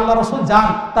আল্লাহ রাসূল যান,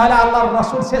 তাহলে আল্লাহর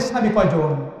রাসূল শেষ নবী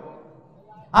কয়জন?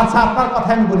 আচ্ছা আপনার কথা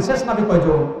আমি বলি, শেষ নবী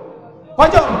কয়জন?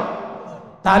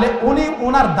 তাহলে উনি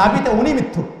ওনার দাবিতে উনি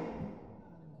মিথ্যুক।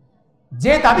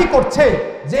 যে দাবি করছে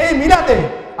যে এই মিলাদে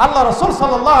আল্লাহ রাসূল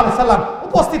সাল্লাল্লাহু আলাইহি সাল্লাম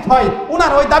উপস্থিত হয়,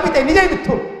 ওনার ওই দাবিতে নিজেই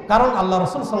মিথ্যুক। কারণ আল্লাহ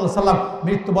রাসূল সাল্লাল্লাহু আলাইহি সাল্লাম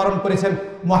মৃত্যুবরণ করেছেন।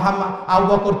 মুহাম্মদ আবু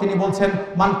বকর তিনি বলছেন,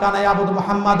 মান কানা ইয়াবুদু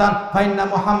মুহাম্মাদান ফাইন্না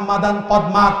মুহাম্মাদান কদ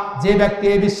মাত। যে ব্যক্তি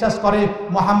বিশ্বাস করে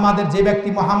মুহাম্মাদের, যে ব্যক্তি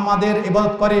মুহাম্মাদের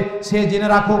ইবাদত করে, সে জেনে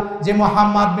রাখো যে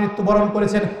মুহাম্মদ মৃত্যুবরণ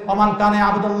করেছেন। ওমান কানা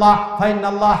ইয়াবুদুল্লাহ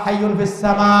ফাইন্নাল্লাহ হাইয়ুন ফিস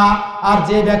সামা। আর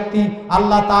যে ব্যক্তি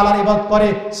আল্লাহ তাআলার ইবাদত করে,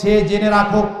 সে জেনে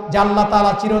রাখো যে আল্লাহ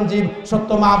তাআলা চিরঞ্জীব, সত্য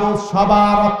মাবুদ,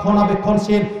 সবার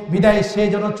রক্ষণাবেক্ষণশীল। বিদায় সে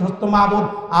যেন সত্য মাবুদ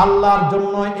আল্লাহর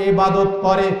জন্য ইবাদত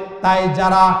করে। তাই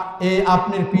যারা এই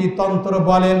আপনি পীরতন্ত্র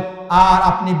বলেন আর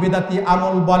আপনি বেদাতি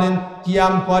আমল বলেন,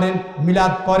 কিয়াম করেন,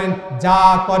 মিলাদ করেন, যা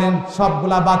করেন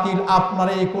সবগুলা বাতিল। আপনার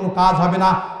এই কোনো কাজ হবে না।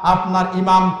 আপনার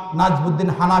ইমাম নাজমুদ্দিন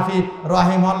হানাফি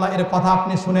রাহিমাহুল্লাহ এর কথা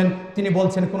আপনি শুনেন, তিনি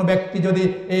বলছেন কোনো ব্যক্তি যদি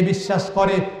এই বিশ্বাস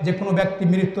করে যে কোনো ব্যক্তি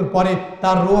মৃত্যুর পরে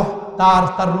তার রূহ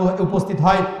উপস্থিত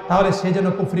হয়, তাহলে সে যেন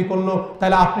কুফরি করলো।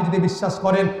 তাহলে আপনি যদি বিশ্বাস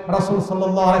করেন রাসূল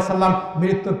সাল্লাল্লাহু আলাইহি সাল্লাম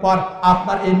মৃত্যুর পর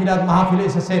আপনার এই মিলাদ মাহফিলে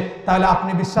এসেছে, তাহলে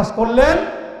আপনি বিশ্বাস করলেন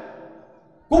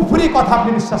কুফরি কথা,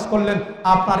 আপনি বিশ্বাস করলেন,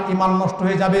 আপনার ঈমান নষ্ট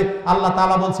হয়ে যাবে। আল্লাহ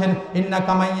তাআলা বলছেন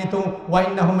ইন্নাকা মাইয়িতুন ওয়া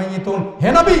ইন্নাহুম মাইয়িতুন। হে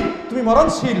নবী, তুমি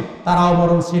মরণশীল, তারাও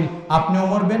মরণশীল, আপনিও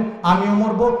মরবেন, আমিও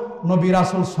মরব। নবী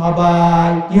রাসূল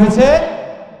সবাই কি হয়েছে?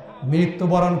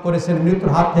 মৃত্যুবরণ করেছেন।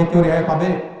 মৃত্যুর হাত থেকে কেউ রেহাই পাবে?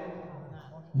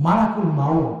 মালাকুল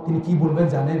মাউত তিনি কি বলবেন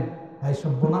জানেন? ভাই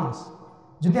সর্বনাশ,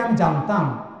 যদি আমি জানতাম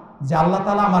যে আল্লাহ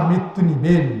তাআলা আমার মৃত্যু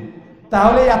নিবেন,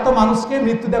 তাহলে এত মানুষকে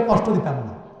মৃত্যু দিয়ে কষ্ট দিতাম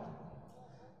না।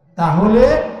 তাহলে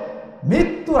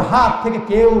মৃত্যুর হাত থেকে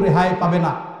কেউ রেহাই পাবে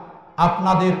না।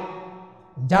 আপনাদের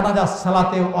জানাজা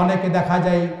সালাতেও অনেকে দেখা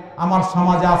যায় আমার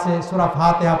সমাজে আছে সূরা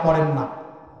ফাতিহা পড়েন না।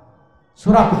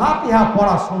 সূরা ফাতিহা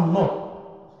পড়া সুন্নাত।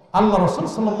 আল্লাহ রাসূল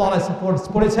সাল্লাল্লাহু আলাইহি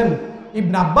ওয়াসাল্লাম পড়েছেন।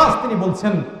 ইবনে আব্বাস তিনি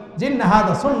বলছেন যে ইন্না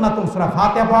হাযা সুন্নাতুন, সূরা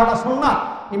ফাতিহা পড়াটা সুন্নাত।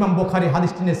 ইমাম বুখারী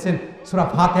হাদিসটি নিয়েছেন। সূরা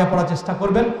ফাতিহা পড়ার চেষ্টা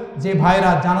করবেন। যে ভাইরা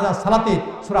জানাজা সালাতে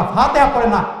সূরা ফাতিহা পড়ে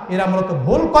না, এরা মূলত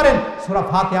ভুল করেন। সূরা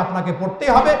ফাতিহা আপনাকে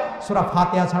পড়তেই হবে। সূরা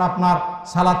ফাতিহা ছাড়া আপনার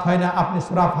সালাত হয় না। আপনি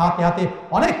সূরা ফাতিহাতে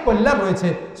অনেক কল্যাণ রয়েছে।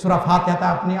 সূরা ফাতিহাতে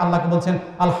আপনি আল্লাহকে বলছেন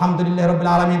আলহামদুলিল্লাহি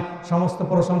রাব্বিল আলামিন, সমস্ত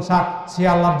প্রশংসা সে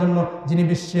আল্লাহর জন্য যিনি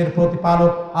বিশ্বের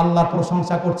প্রতিপালক। আল্লাহর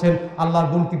প্রশংসা করছেন, আল্লাহর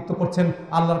গুণকীর্তন করছেন,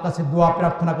 আল্লাহর কাছে দোয়া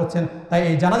প্রার্থনা করছেন। তাই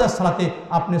এই জানাজার সালাতে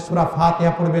আপনি সূরা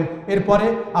ফাতিহা পড়বেন। এরপরে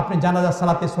আপনি জানাজার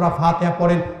সালাতে সূরা ফাতিহা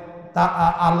পড়েন, তা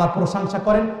আল্লাহর প্রশংসা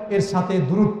করেন, এর সাথে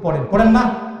দুরূদ পড়েন। পড়েন না?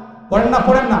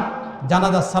 পড়েন না?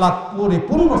 জানাজার সালাত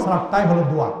পরিপূর্ণ সালাতটাই হলো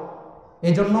দোয়া।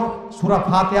 এই জন্য সূরা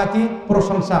ফাতিহা কি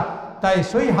প্রশংসা। তাই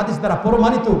সহিহ হাদিস দ্বারা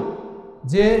প্রমাণিত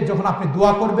যে যখন আপনি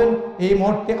দোয়া করবেন এই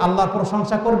মুহূর্তে আল্লাহর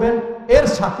প্রশংসা করবেন, এর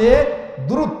সাথে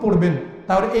দুরূদ পড়বেন,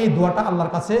 তাহলে এই দোয়াটা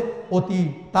আল্লাহর কাছে অতি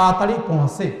তাড়াতাড়ি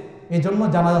পৌঁছে। এই জন্য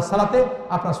জানাজার সালাতে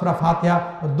আপনার সূরা ফাতিহা,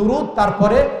 দুরূদ,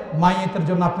 তারপরে মাইয়েতের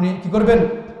জন্য আপনি কি করবেন?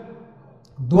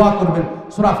 দোয়া করবেন,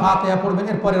 সূরা ফাতিহা পড়বেন।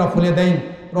 এরপরে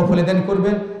রফুলে দেন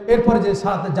করবেন। এরপরে যে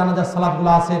সালাতে জানাজার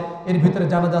সালাতগুলো আছে, এর ভিতরে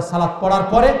জানাজার সালাত পড়ার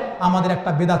পরে আমাদের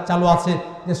একটা বিদআত চালু আছে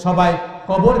যে সবাই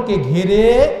কবরকে ঘিরে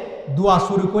দোয়া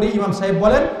শুরু করে ইমাম সাহেব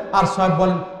বলেন আর সবাই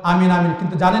বলেন আমিন আমিন।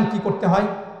 কিন্তু জানেন কি করতে হয়?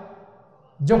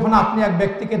 যখন আপনি এক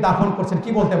ব্যক্তিকে দাফন করছেন কি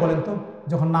বলতে বলেন তো?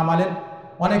 যখন নামালেন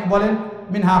অনেক বলেন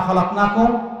মিনহা খালাকনাকুম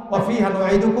ওয়া ফিহা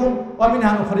নুঈদুকুম ওয়া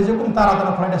মিনহা নুখরিজুকুম তারাতান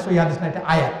উখরা। এটা সহিহ হাদিস না, এটা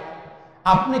আয়াত।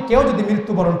 আপনি কেউ যদি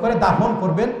মৃত্যুবরণ করে দাফন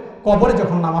করবেন, কবরে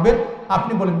যখন নামাবেন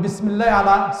আপনি বলেন বিসমিল্লাহ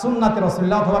আলা সুন্নাতি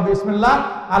রাসূলিল্লাহ অথবা বিসমিল্লাহ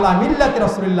আলা মিল্লাতি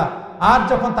রাসূলিল্লাহ। আর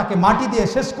যখন তাকে মাটি দিয়ে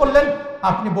শেষ করলেন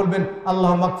আপনি বলবেন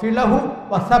আল্লাহুম্মা গফির লাহু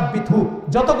ওয়া সাব্বিতহু।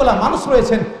 যতগুলা মানুষ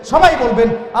রয়েছেন সবাই বলবেন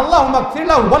আল্লাহুম্মা গফির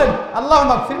লাহু, বলেন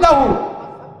আল্লাহুম্মা গফির লাহু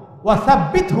ওয়া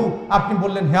সাব্বিতহু। আপনি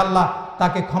বললেন হে আল্লাহ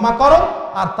তাকে ক্ষমা করো,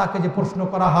 আর তাকে যে প্রশ্ন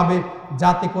করা হবে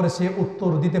যাতে করে সে উত্তর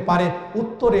দিতে পারে,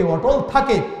 উত্তরে অটল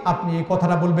থাকে, আপনি এই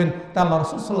কথাটা বলবেন। তা আল্লাহ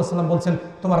রাসূল সাল্লাল্লাহু আলাইহি ওয়াসাল্লাম বলছেন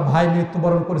তোমার ভাই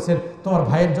মৃত্যুবরণ করেছেন, তোমার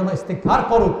ভাইয়ের জন্য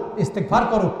ইস্তিগফার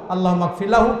করো, আল্লাহুম্মা গফির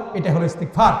লাহু। এটা হলো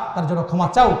ইস্তিগফার, তার জন্য ক্ষমা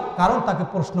চাও, কারণ তাকে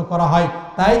প্রশ্ন করা হয়।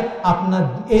 তাই আপনার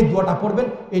এই দোয়াটা পড়বেন,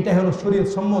 এটা হলো শরীয়ত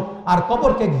সম্মত। আর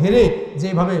কবরকে ঘিরে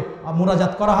যেভাবে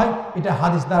মুনাজাত করা হয় এটা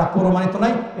হাদিস দ্বারা প্রমাণিত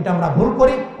নাই, এটা আমরা ভুল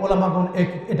করি। ওলামাগণ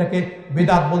এটাকে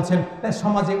বিদআত বলছেন। তাই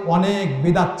সমাজে অনেক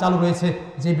বিদআত চালু রয়েছে,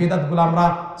 যে বিদআতগুলো আমরা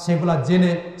সেগুলা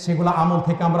জেনে সেগুলা আমল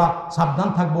থেকে আমরা সাবধান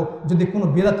থাকব। যদি কোনো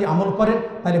বিদআতি আমল করেন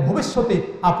তাহলে ভবিষ্যতে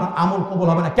আপনার আমল কবুল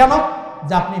হবে না। কেন?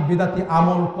 যে আপনি বিদআতি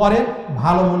আমল করেন,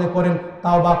 ভালো মনে করেন,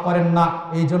 তাওবা করেন না,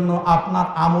 এই জন্য আপনার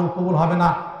আমল কবুল হবে না।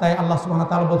 তাই আল্লাহ সুবহানাহু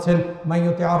ওয়া তাআলা বলছেন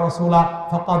মাইয়ুতিআর রাসূলা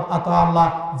ফাকাদ আতা আল্লাহ।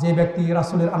 যে ব্যক্তি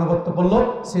রাসূলের আনুগত্য করলো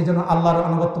সেই জন্য আল্লাহর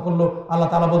আনুগত্য করলো। আল্লাহ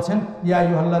তাআলা বলছেন ইয়া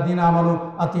আইয়ুহাল্লাযীনা আমানু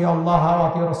আতিউল্লাহ ওয়া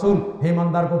আতিউর রাসূল, হে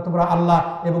ঈমানদারগণ তোমরা আল্লাহ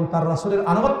এবং তার রাসূলের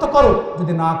আনুগত্য করো।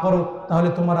 যদি না করো তাহলে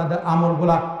তোমাদের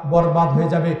আমলগুলা বরবাদ হয়ে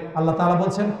যাবে। আল্লাহ তাআলা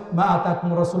বলছেন মা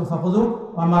আতাকুমুর রাসূল ফাখুযু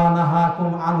ওয়া মা নাহাকুম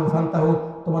আনহু ফান্তাহু।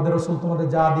 তোমাদের রাসূল তোমাদের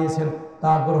যা দিয়েছেন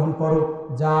তা গ্রহণ করো,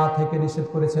 যা থেকে নিষেধ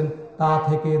করেছেন তা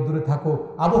থেকে দূরে থাকো।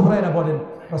 আবু হুরায়রা বলেন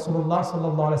রাসূলুল্লাহ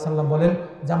সাল্লাল্লাহু আলাইহি সাল্লাম বলেন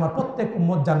যে আমার প্রত্যেক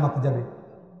উম্মত জান্নাতে যাবে,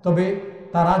 তবে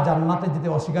তারা জান্নাতে যেতে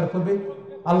অস্বীকার করবে।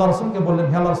 আল্লাহ রাসূলকে বললেন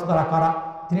হে আল্লাহর রাসূল তারা কারা?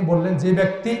 তিনি বললেন যে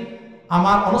ব্যক্তি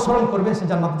আমার অনুসরণ করবে সে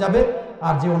জান্নাতে যাবে,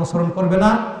 আর যে অনুসরণ করবে না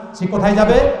সে কোথায়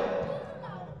যাবে?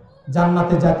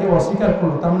 জান্নাতে যেতে অস্বীকার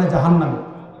করলো, তার মানে জাহান্নামে।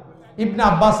 ইবনে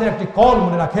আব্বাসের একটি কল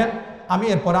মনে রাখেন, আমি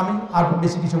আর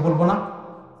বেশি কিছু বলবো না।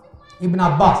 ইবনে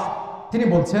আব্বাস তিনি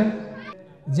বলছেন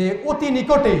যে অতি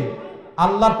নিকটে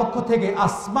আল্লাহর পক্ষ থেকে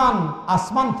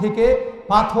আসমান থেকে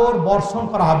পাথর বর্ষণ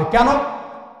করা হবে। কেন?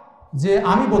 যে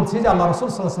আমি বলছি যে আল্লাহ রাসূল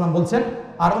সাল্লাল্লাহু আলাইহি ওয়াসাল্লাম বলছেন,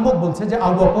 আর অমুক বলছে যে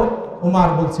আবু বকর ওমর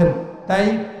বলছেন। তাই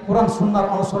কোরআন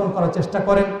সুন্নাহর অনুসরণ করার চেষ্টা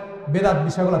করেন, বেদাত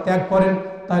বিষয়গুলো ত্যাগ করেন,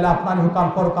 তাহলে আপনার ইহকাল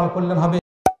পরকাল কল্যাণ হবে।